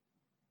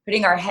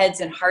putting our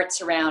heads and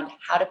hearts around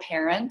how to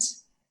parent,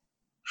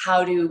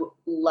 how to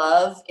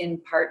love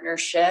in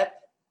partnership,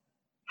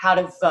 how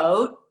to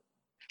vote,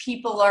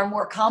 people are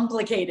more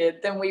complicated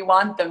than we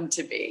want them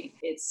to be.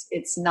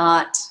 It's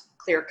not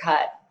clear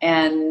cut.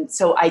 And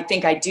so I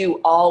think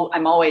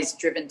I'm always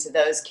driven to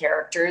those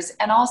characters.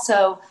 And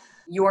also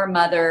your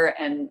mother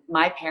and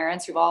my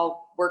parents, who've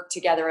all worked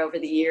together over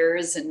the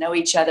years and know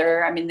each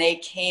other. I mean, they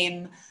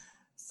came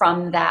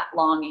from that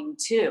longing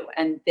too.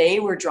 And they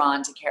were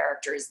drawn to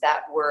characters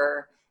that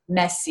were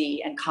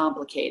messy and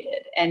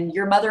complicated. And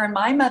your mother and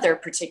my mother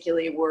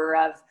particularly were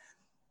of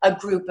a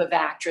group of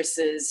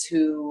actresses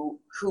who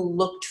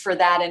looked for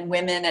that in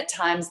women at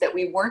times that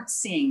we weren't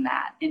seeing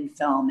that in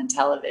film and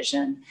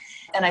television.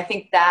 And I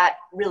think that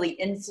really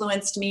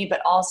influenced me, but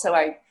also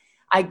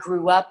I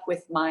grew up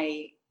with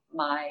my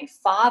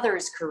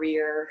father's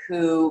career,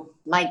 who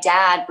my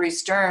dad,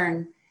 Bruce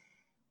Dern,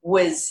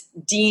 was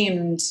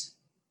deemed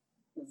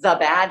the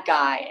bad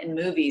guy in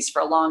movies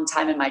for a long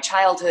time in my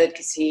childhood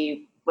because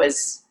he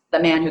was the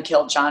man who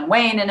killed John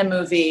Wayne in a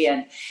movie.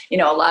 And, a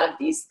lot of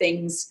these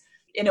things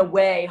in a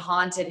way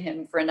haunted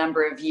him for a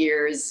number of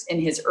years in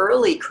his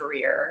early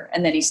career.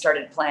 And then he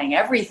started playing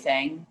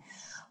everything.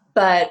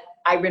 But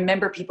I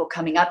remember people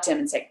coming up to him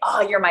and saying,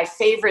 "Oh, you're my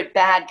favorite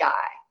bad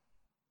guy."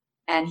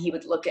 And he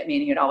would look at me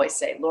and he would always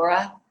say,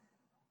 "Laura,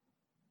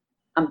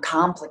 I'm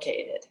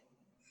complicated,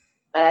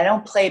 but I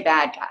don't play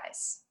bad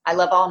guys. I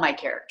love all my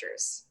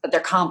characters, but they're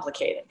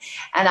complicated."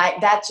 And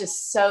that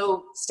just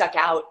so stuck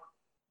out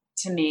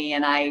to me.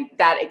 And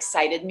that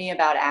excited me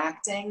about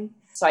acting.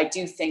 So I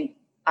do think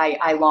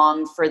I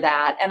long for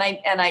that. And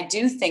I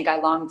do think I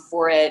long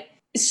for it,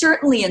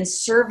 certainly in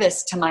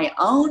service to my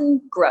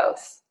own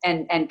growth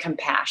and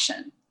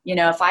compassion.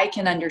 If I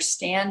can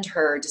understand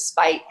her,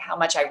 despite how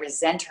much I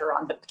resent her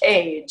on the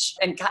page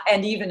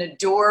and even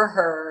adore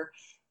her,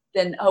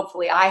 then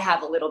hopefully I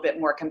have a little bit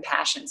more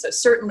compassion. So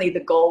certainly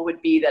the goal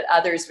would be that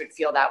others would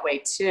feel that way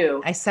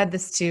too. I said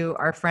this to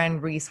our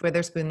friend Reese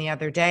Witherspoon the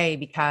other day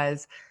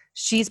because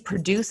she's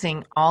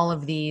producing all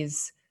of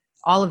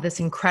this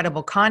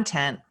incredible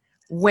content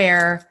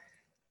where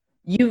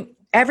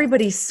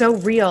everybody's so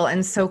real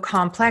and so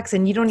complex,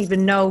 and you don't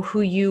even know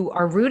who you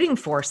are rooting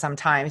for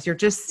sometimes. You're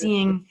just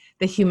seeing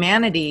the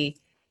humanity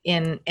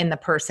in the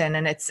person,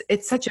 and it's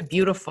such a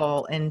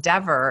beautiful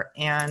endeavor.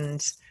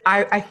 And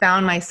I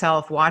found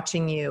myself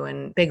watching you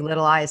in Big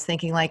Little Lies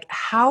thinking, like,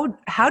 how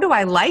do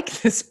I like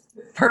this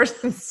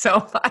person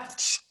so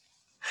much?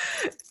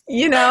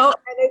 And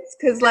it's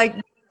because, like,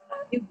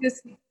 you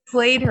just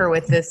played her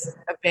with this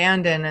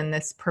abandon and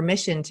this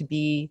permission to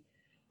be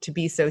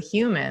so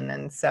human.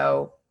 And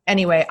so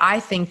anyway,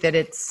 I think that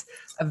it's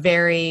a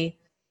very,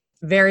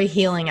 very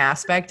healing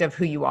aspect of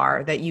who you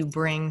are, that you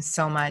bring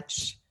so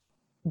much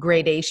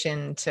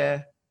gradation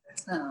to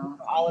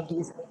all of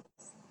these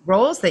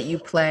roles that you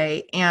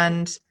play.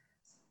 And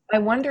I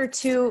wonder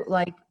too,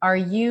 like, are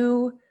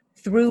you,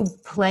 through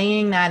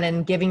playing that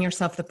and giving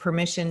yourself the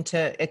permission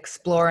to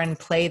explore and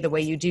play the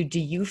way you do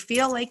you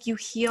feel like you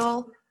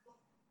heal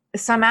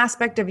some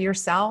aspect of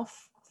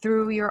yourself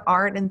through your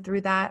art and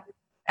through that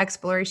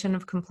exploration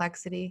of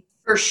complexity?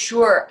 For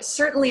sure.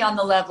 Certainly on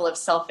the level of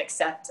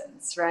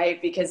self-acceptance,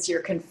 right? Because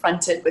you're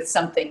confronted with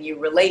something you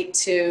relate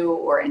to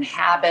or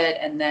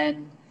inhabit, and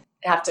then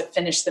have to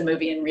finish the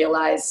movie and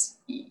realize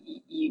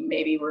you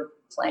maybe were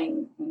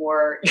playing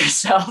more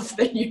yourself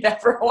than you'd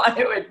ever want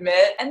to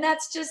admit. And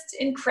that's just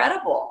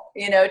incredible,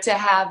 to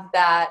have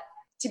that,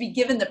 to be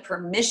given the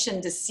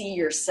permission to see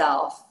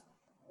yourself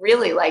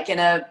really like in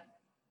a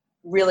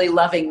really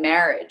loving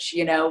marriage,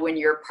 when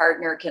your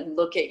partner can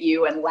look at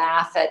you and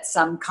laugh at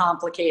some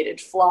complicated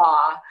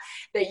flaw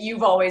that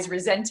you've always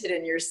resented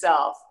in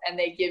yourself, and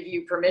they give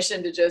you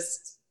permission to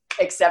just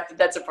accept that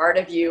that's a part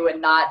of you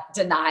and not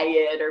deny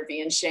it or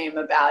be in shame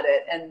about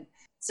it. And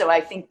so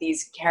I think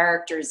these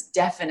characters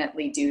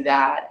definitely do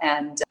that.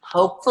 And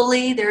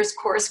hopefully there's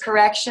course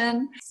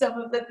correction, some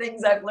of the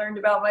things I've learned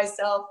about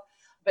myself,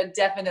 but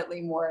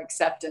definitely more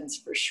acceptance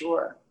for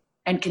sure,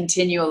 and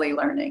continually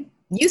learning.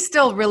 You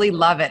still really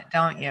love it,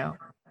 don't you?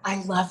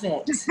 I love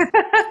it.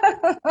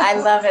 I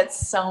love it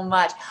so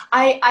much.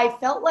 I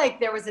felt like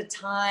there was a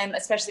time,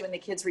 especially when the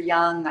kids were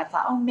young, I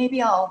thought, oh,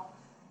 maybe I'll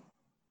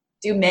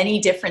do many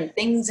different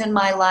things in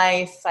my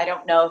life. I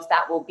don't know if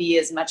that will be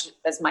as much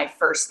as my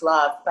first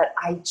love, but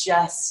I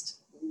just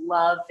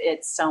love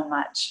it so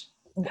much.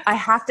 I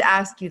have to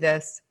ask you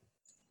this,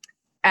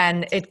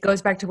 and it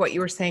goes back to what you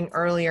were saying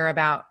earlier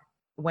about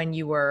when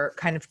you were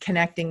kind of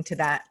connecting to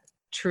that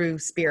true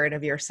spirit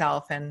of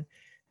yourself and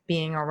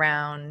being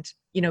around,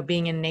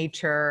 being in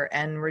nature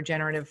and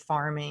regenerative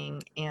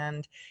farming.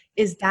 And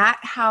is that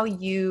how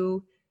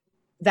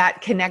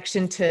that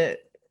connection to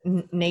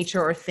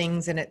nature or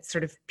things in its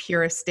sort of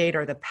purest state,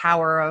 or the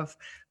power of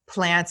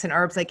plants and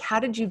herbs, like how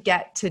did you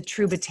get to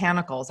true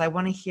botanicals? I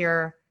want to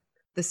hear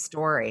the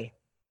story.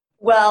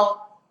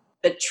 Well,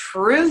 the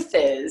truth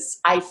is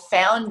I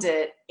found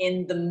it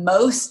in the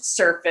most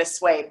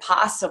surface way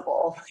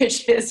possible,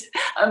 which is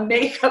a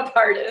makeup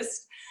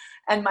artist.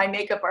 And my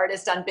makeup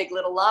artist on Big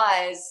Little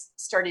Lies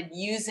started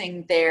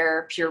using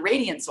their pure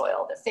radiance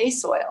oil, the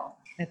face oil.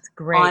 It's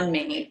great. On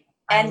me.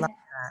 And I love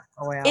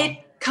that oil.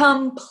 It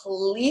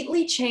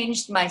completely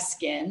changed my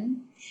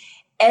skin.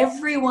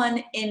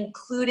 Everyone,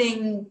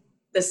 including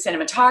the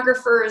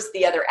cinematographers,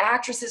 the other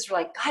actresses, were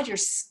like, God, your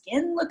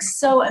skin looks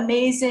so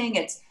amazing.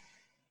 It's,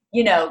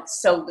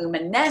 so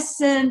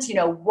luminescent.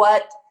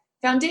 What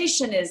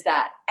foundation is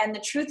that? And the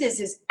truth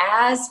is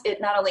as it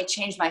not only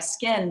changed my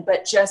skin,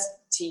 but just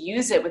to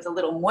use it with a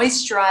little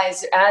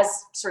moisturizer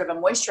as sort of a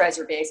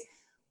moisturizer base,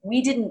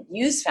 we didn't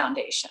use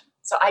foundation.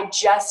 So I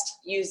just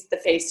used the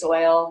face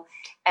oil,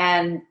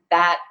 and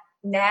that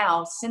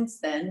now, since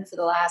then, for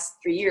the last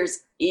 3 years,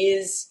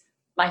 is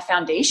my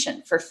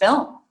foundation for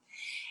film.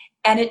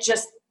 And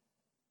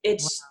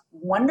it's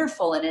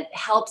wonderful, and it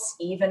helps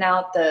even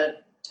out the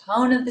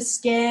tone of the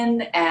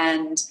skin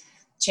and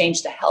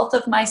change the health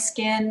of my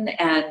skin.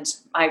 And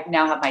I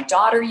now have my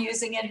daughter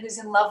using it who's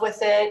in love with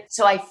it.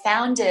 So I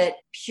found it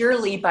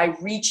purely by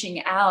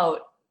reaching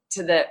out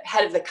to the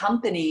head of the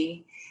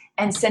company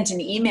and sent an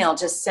email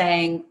just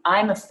saying,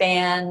 I'm a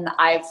fan.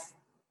 I've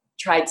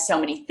tried so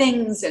many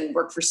things and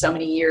worked for so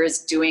many years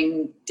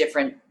doing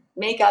different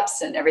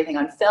makeups and everything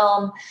on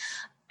film.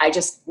 I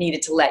just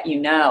needed to let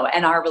you know.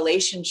 And our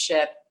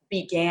relationship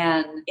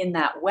began in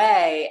that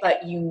way,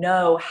 but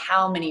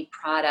how many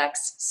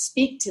products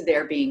speak to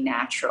their being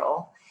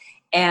natural.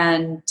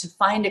 And to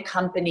find a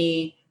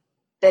company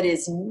that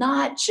is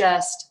not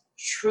just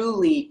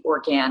truly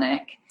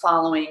organic,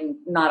 following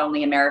not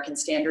only American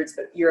standards,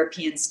 but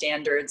European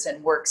standards,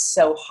 and works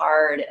so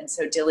hard and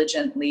so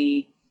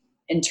diligently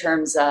in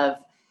terms of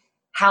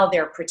how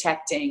they're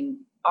protecting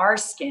our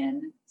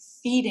skin,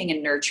 feeding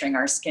and nurturing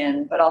our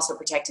skin, but also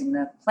protecting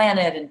the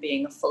planet and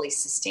being a fully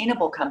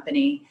sustainable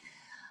company.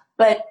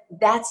 But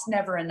that's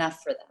never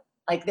enough for them.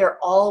 Like, they're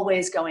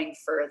always going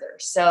further.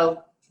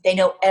 So they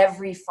know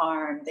every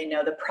farm. They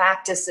know the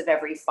practice of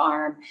every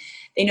farm.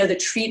 They know the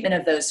treatment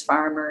of those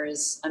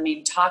farmers. I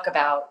mean, talk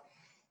about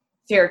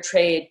fair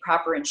trade,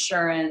 proper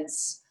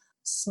insurance,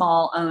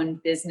 small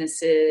owned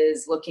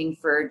businesses looking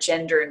for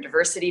gender and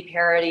diversity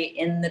parity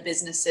in the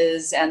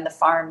businesses and the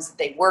farms that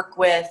they work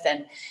with.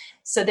 And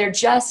so they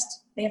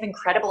have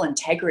incredible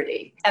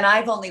integrity. And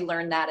I've only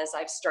learned that as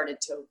I've started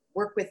to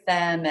work with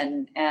them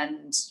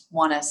and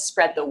want to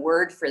spread the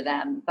word for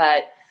them.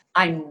 But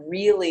I'm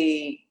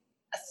really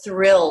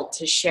thrilled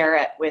to share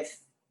it with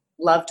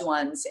loved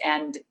ones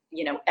and,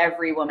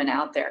 every woman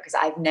out there, because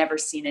I've never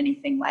seen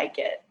anything like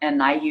it.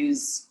 And I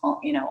use,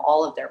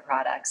 all of their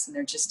products, and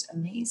they're just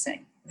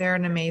amazing. They're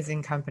an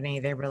amazing company.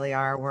 They really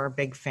are. We're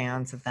big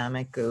fans of them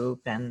at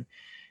Goop. And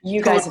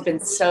you guys have been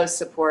so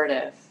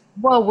supportive.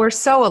 Well, we're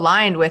so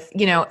aligned with,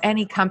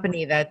 any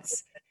company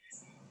that's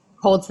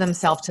holds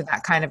themselves to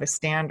that kind of a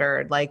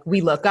standard. Like,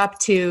 we look up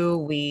to,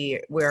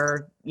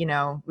 we're,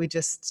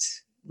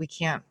 we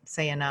can't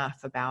say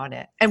enough about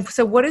it. And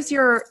so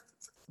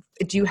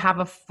do you have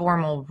a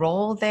formal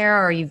role there?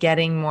 Are you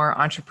getting more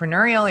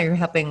entrepreneurial? Are you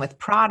helping with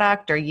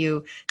product? Are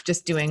you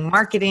just doing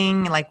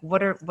marketing? Like,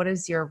 what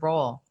is your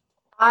role?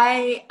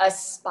 I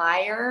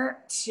aspire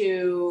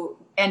to,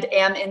 and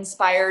am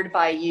inspired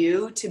by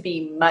you, to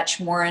be much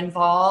more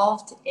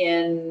involved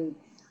in,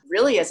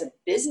 really as a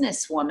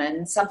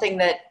businesswoman, something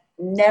that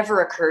never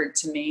occurred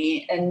to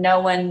me, and no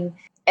one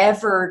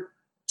ever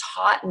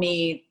taught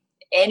me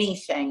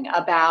anything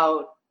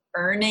about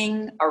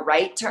earning a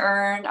right to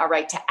earn, a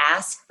right to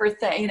ask for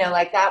things,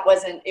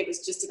 it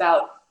was just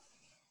about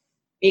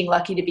being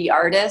lucky to be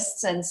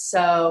artists. And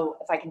so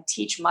if I can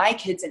teach my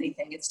kids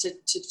anything, it's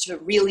to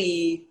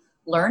really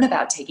learn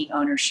about taking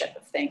ownership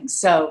of things.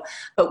 So,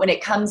 but when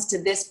it comes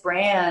to this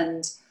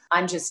brand,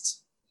 I'm just,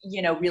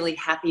 really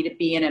happy to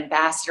be an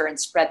ambassador and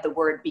spread the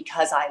word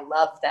because I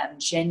love them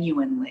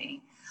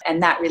genuinely.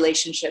 And that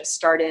relationship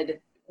started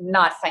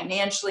not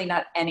financially,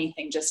 not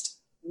anything, just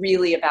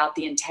really about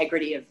the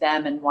integrity of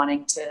them and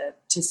wanting to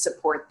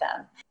support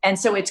them. And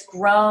so it's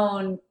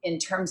grown in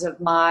terms of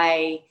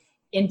my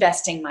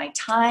investing my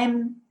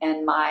time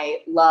and my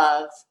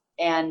love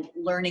and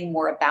learning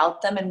more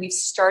about them. And we've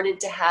started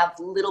to have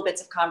little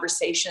bits of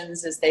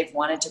conversations as they've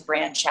wanted to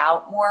branch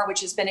out more, which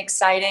has been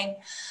exciting.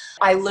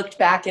 I looked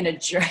back in a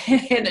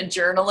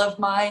journal of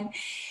mine,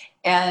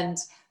 and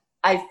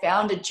I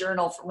found a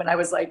journal from when I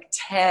was like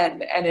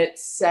 10, and it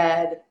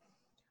said,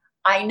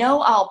 I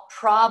know I'll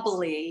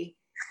probably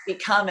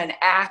become an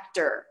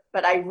actor,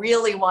 but I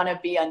really want to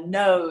be a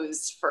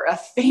nose for a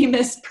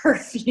famous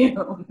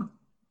perfume.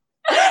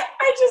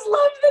 I just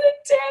loved that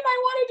at 10, I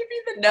wanted to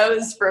be the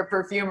nose for a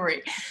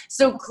perfumery.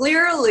 So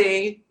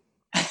clearly,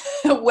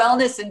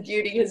 wellness and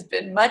beauty has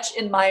been much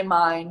in my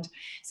mind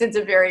since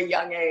a very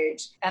young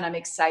age. And I'm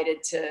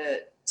excited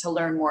to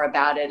learn more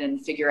about it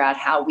and figure out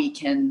how we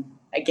can,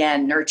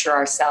 again, nurture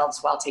ourselves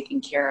while taking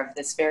care of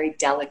this very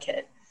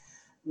delicate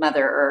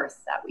Mother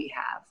Earth that we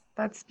have.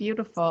 That's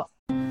beautiful.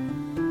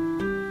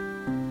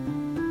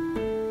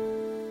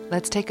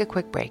 Let's take a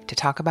quick break to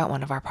talk about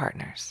one of our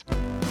partners.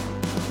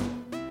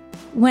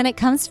 When it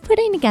comes to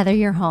putting together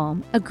your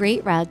home, a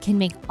great rug can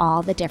make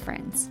all the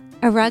difference.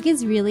 A rug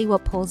is really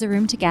what pulls a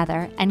room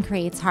together and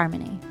creates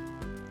harmony.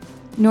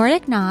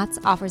 Nordic Knots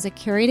offers a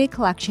curated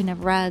collection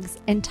of rugs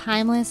and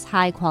timeless,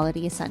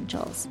 high-quality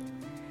essentials.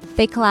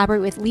 They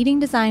collaborate with leading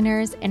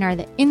designers and are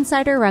the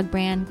insider rug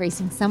brand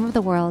gracing some of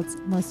the world's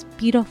most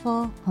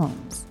beautiful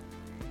homes.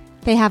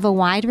 They have a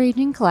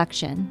wide-ranging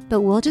collection,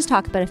 but we'll just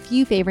talk about a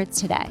few favorites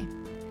today.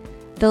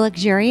 The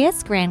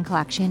luxurious Grand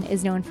Collection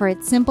is known for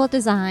its simple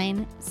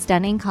design,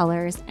 stunning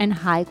colors, and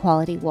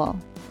high-quality wool.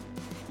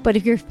 But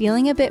if you're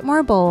feeling a bit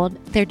more bold,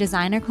 their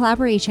designer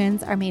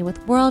collaborations are made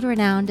with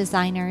world-renowned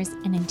designers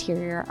and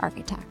interior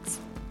architects.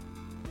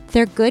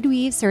 Their Good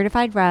Weave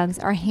certified rugs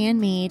are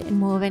handmade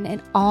and woven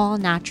in all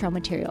natural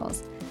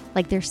materials,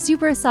 like their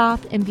super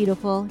soft and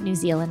beautiful New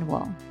Zealand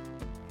wool.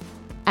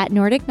 At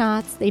Nordic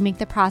Knots, they make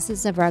the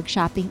process of rug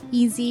shopping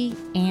easy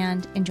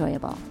and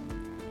enjoyable.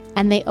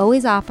 And they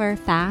always offer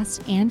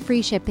fast and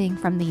free shipping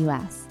from the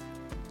US.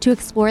 To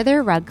explore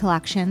their rug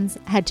collections,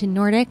 head to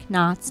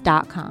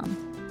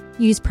NordicKnots.com.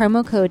 Use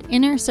promo code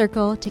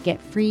INNERCIRCLE to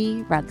get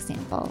free rug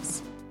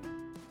samples.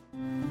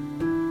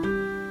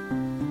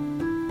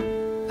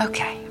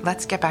 Okay,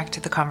 let's get back to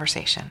the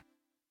conversation.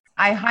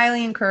 I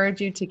highly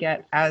encourage you to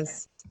get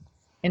as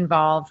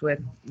involved with,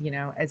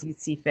 as you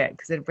see fit,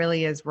 because it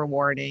really is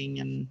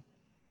rewarding.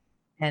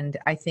 And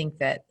I think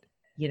that,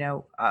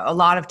 a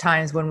lot of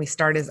times when we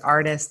start as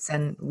artists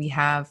and we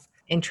have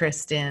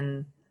interest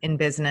in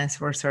business,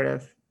 we're sort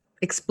of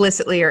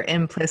explicitly or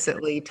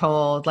implicitly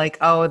told like,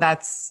 oh,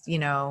 that's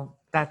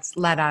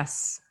let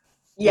us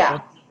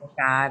Yeah. with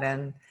that.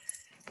 And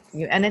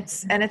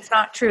it's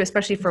not true,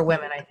 especially for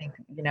women. I think,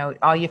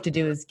 all you have to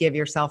do is give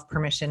yourself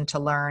permission to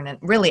learn and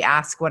really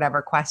ask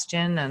whatever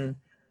question. And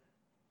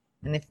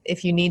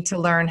if you need to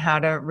learn how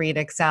to read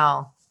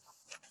Excel,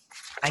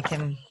 I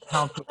can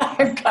help you.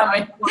 I'm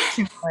coming.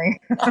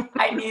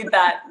 I need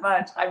that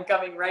much. I'm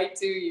coming right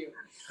to you.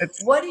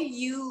 What do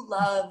you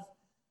love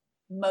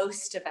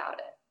most about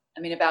it?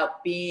 I mean,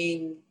 about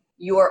being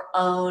your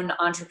own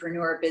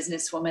entrepreneur,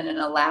 businesswoman, and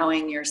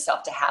allowing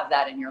yourself to have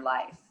that in your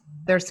life?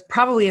 There's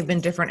probably have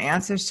been different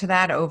answers to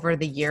that over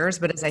the years,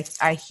 but as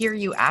I hear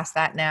you ask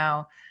that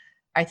now,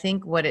 I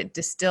think what it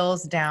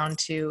distills down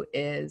to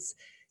is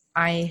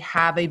I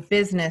have a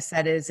business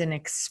that is an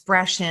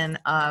expression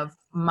of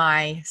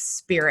my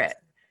spirit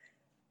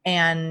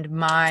and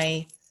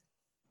my,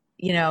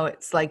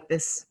 it's like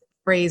this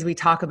phrase we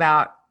talk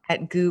about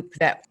at Goop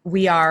that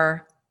we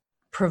are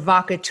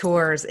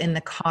provocateurs in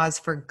the cause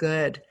for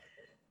good.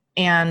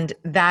 And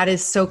that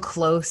is so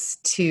close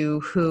to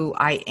who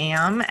I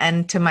am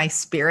and to my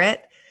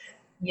spirit.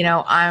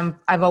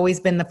 I've always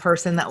been the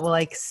person that will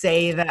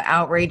say the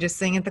outrageous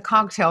thing at the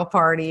cocktail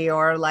party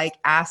or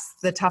ask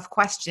the tough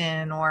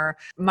question, or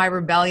my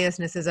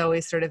rebelliousness has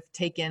always sort of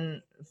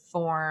taken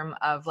form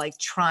of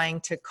trying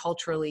to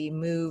culturally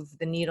move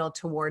the needle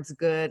towards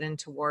good and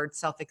towards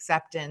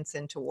self-acceptance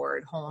and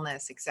toward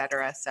wholeness,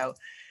 etc. So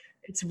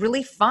it's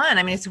really fun.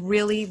 I mean, it's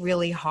really,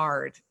 really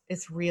hard.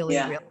 It's really,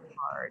 really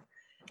hard,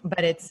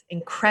 but it's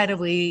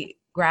incredibly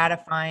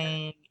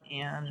gratifying.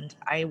 And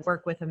I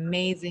work with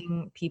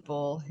amazing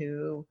people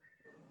who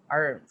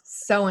are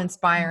so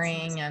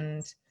inspiring,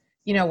 and,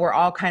 we're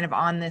all kind of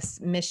on this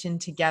mission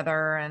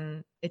together,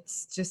 and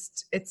it's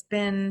just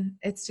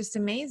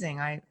amazing.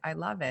 I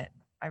love it.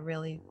 I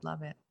really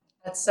love it.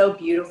 That's so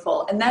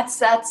beautiful. And that's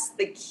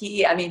the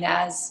key. I mean,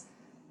 as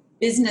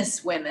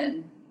business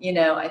women,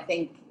 I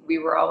think we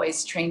were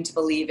always trained to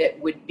believe it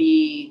would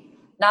be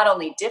not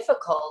only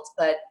difficult,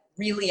 but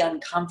really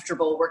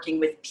uncomfortable working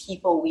with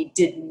people we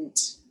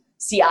didn't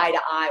see eye to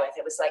eye with.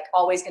 It was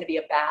always going to be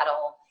a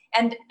battle.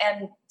 And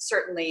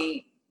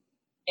certainly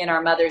in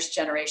our mother's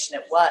generation,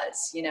 it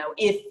was,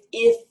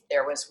 if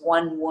there was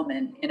one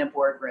woman in a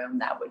boardroom,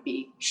 that would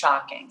be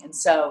shocking. And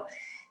so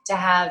to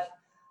have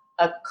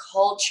a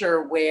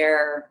culture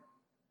where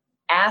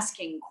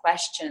asking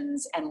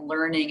questions and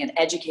learning and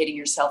educating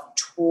yourself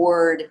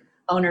toward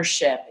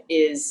ownership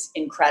is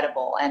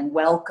incredible and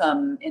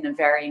welcome in a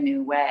very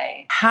new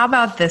way. How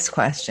about this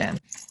question?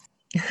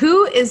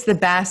 Who is the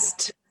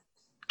best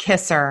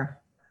kisser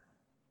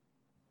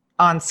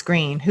on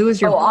screen? Who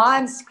is your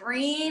on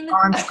screen?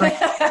 On screen.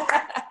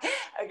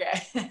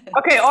 Okay.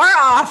 Okay, or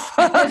off.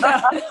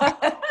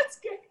 That's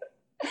good.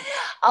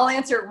 I'll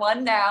answer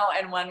one now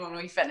and one when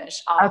we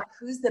finish. Okay.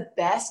 Who's the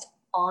best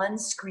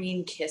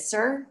on-screen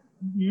kisser?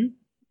 Mm-hmm.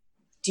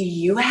 Do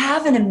you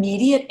have an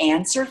immediate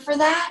answer for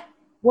that?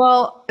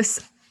 Well,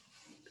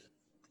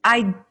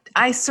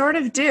 I sort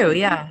of do,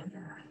 yeah.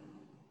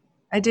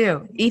 I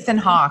do. Ethan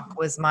Hawke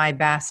was my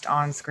best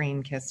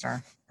on-screen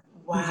kisser.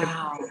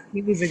 Wow.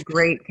 He was a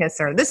great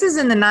kisser. This is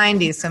in the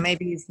 90s, so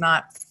maybe he's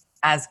not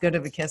as good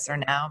of a kisser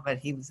now, but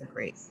he was a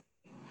great.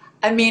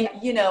 I mean,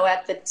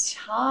 at the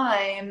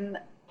time,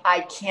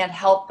 I can't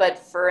help but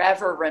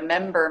forever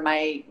remember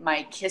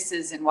my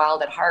kisses in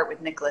Wild at Heart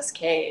with Nicolas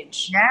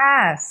Cage.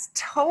 Yes,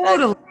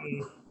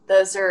 totally.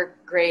 Those are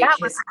great That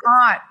kisses. was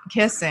hot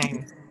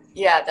kissing.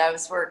 Yeah,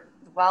 those were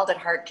Wild at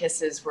Heart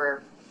kisses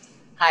were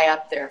high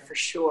up there for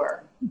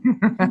sure.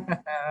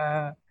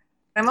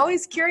 I'm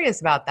always curious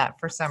about that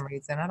for some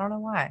reason. I don't know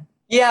why.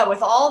 Yeah,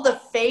 with all the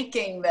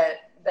faking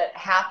that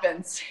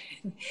happens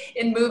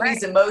in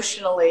movies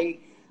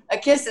emotionally, a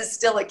kiss is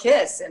still a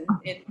kiss, and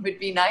it would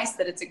be nice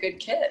that it's a good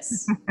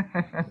kiss.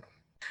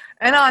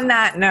 And on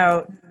that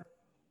note,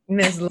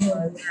 Ms.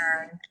 Laura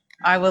Dern,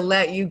 I will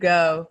let you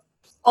go.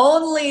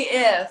 Only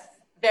if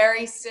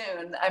very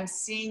soon I'm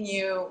seeing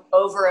you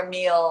over a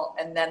meal,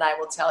 and then I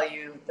will tell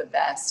you the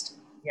best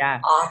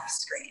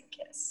off-screen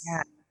kiss.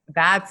 Yeah,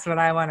 that's what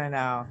I want to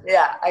know.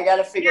 Yeah, I got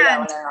to figure that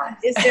one out.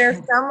 Is there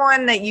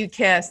someone that you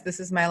kissed? This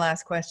is my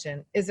last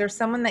question. Is there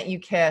someone that you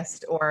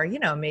kissed, or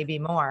maybe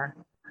more,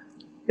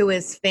 who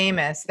is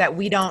famous that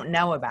we don't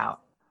know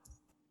about,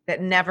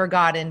 that never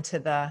got into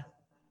the...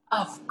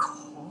 Of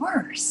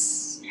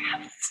course.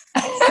 Yes.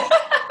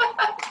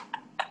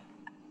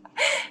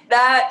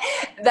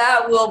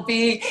 That will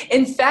be,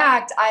 in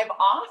fact, I've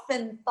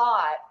often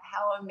thought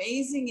how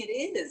amazing it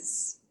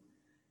is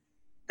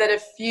that a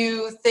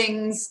few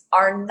things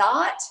are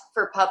not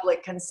for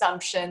public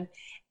consumption,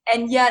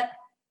 and yet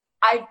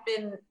I've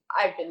been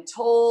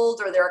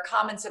told, or there are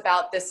comments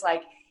about this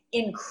like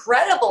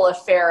incredible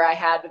affair I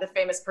had with a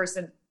famous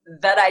person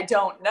that I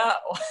don't know.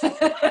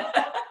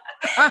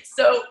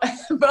 So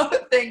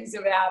both things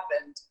have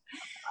happened.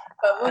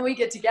 But when we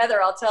get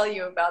together, I'll tell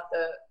you about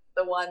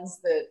the ones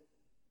that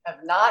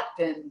have not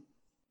been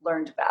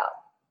learned about.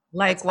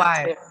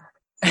 Likewise.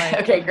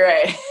 Okay,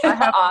 great. I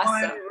have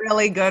awesome. one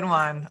really good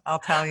one, I'll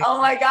tell you. Oh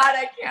my God,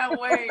 I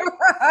can't wait.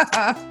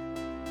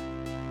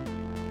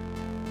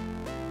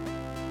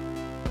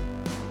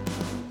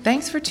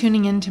 Thanks for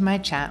tuning in to my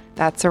chat.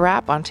 That's a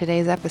wrap on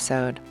today's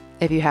episode.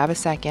 If you have a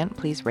second,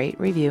 please rate,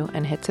 review,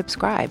 and hit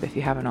subscribe if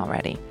you haven't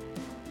already.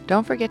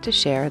 Don't forget to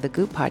share the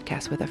Goop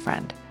podcast with a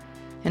friend.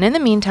 And in the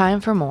meantime,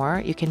 for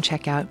more, you can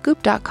check out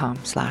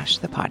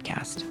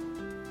goop.com/thepodcast.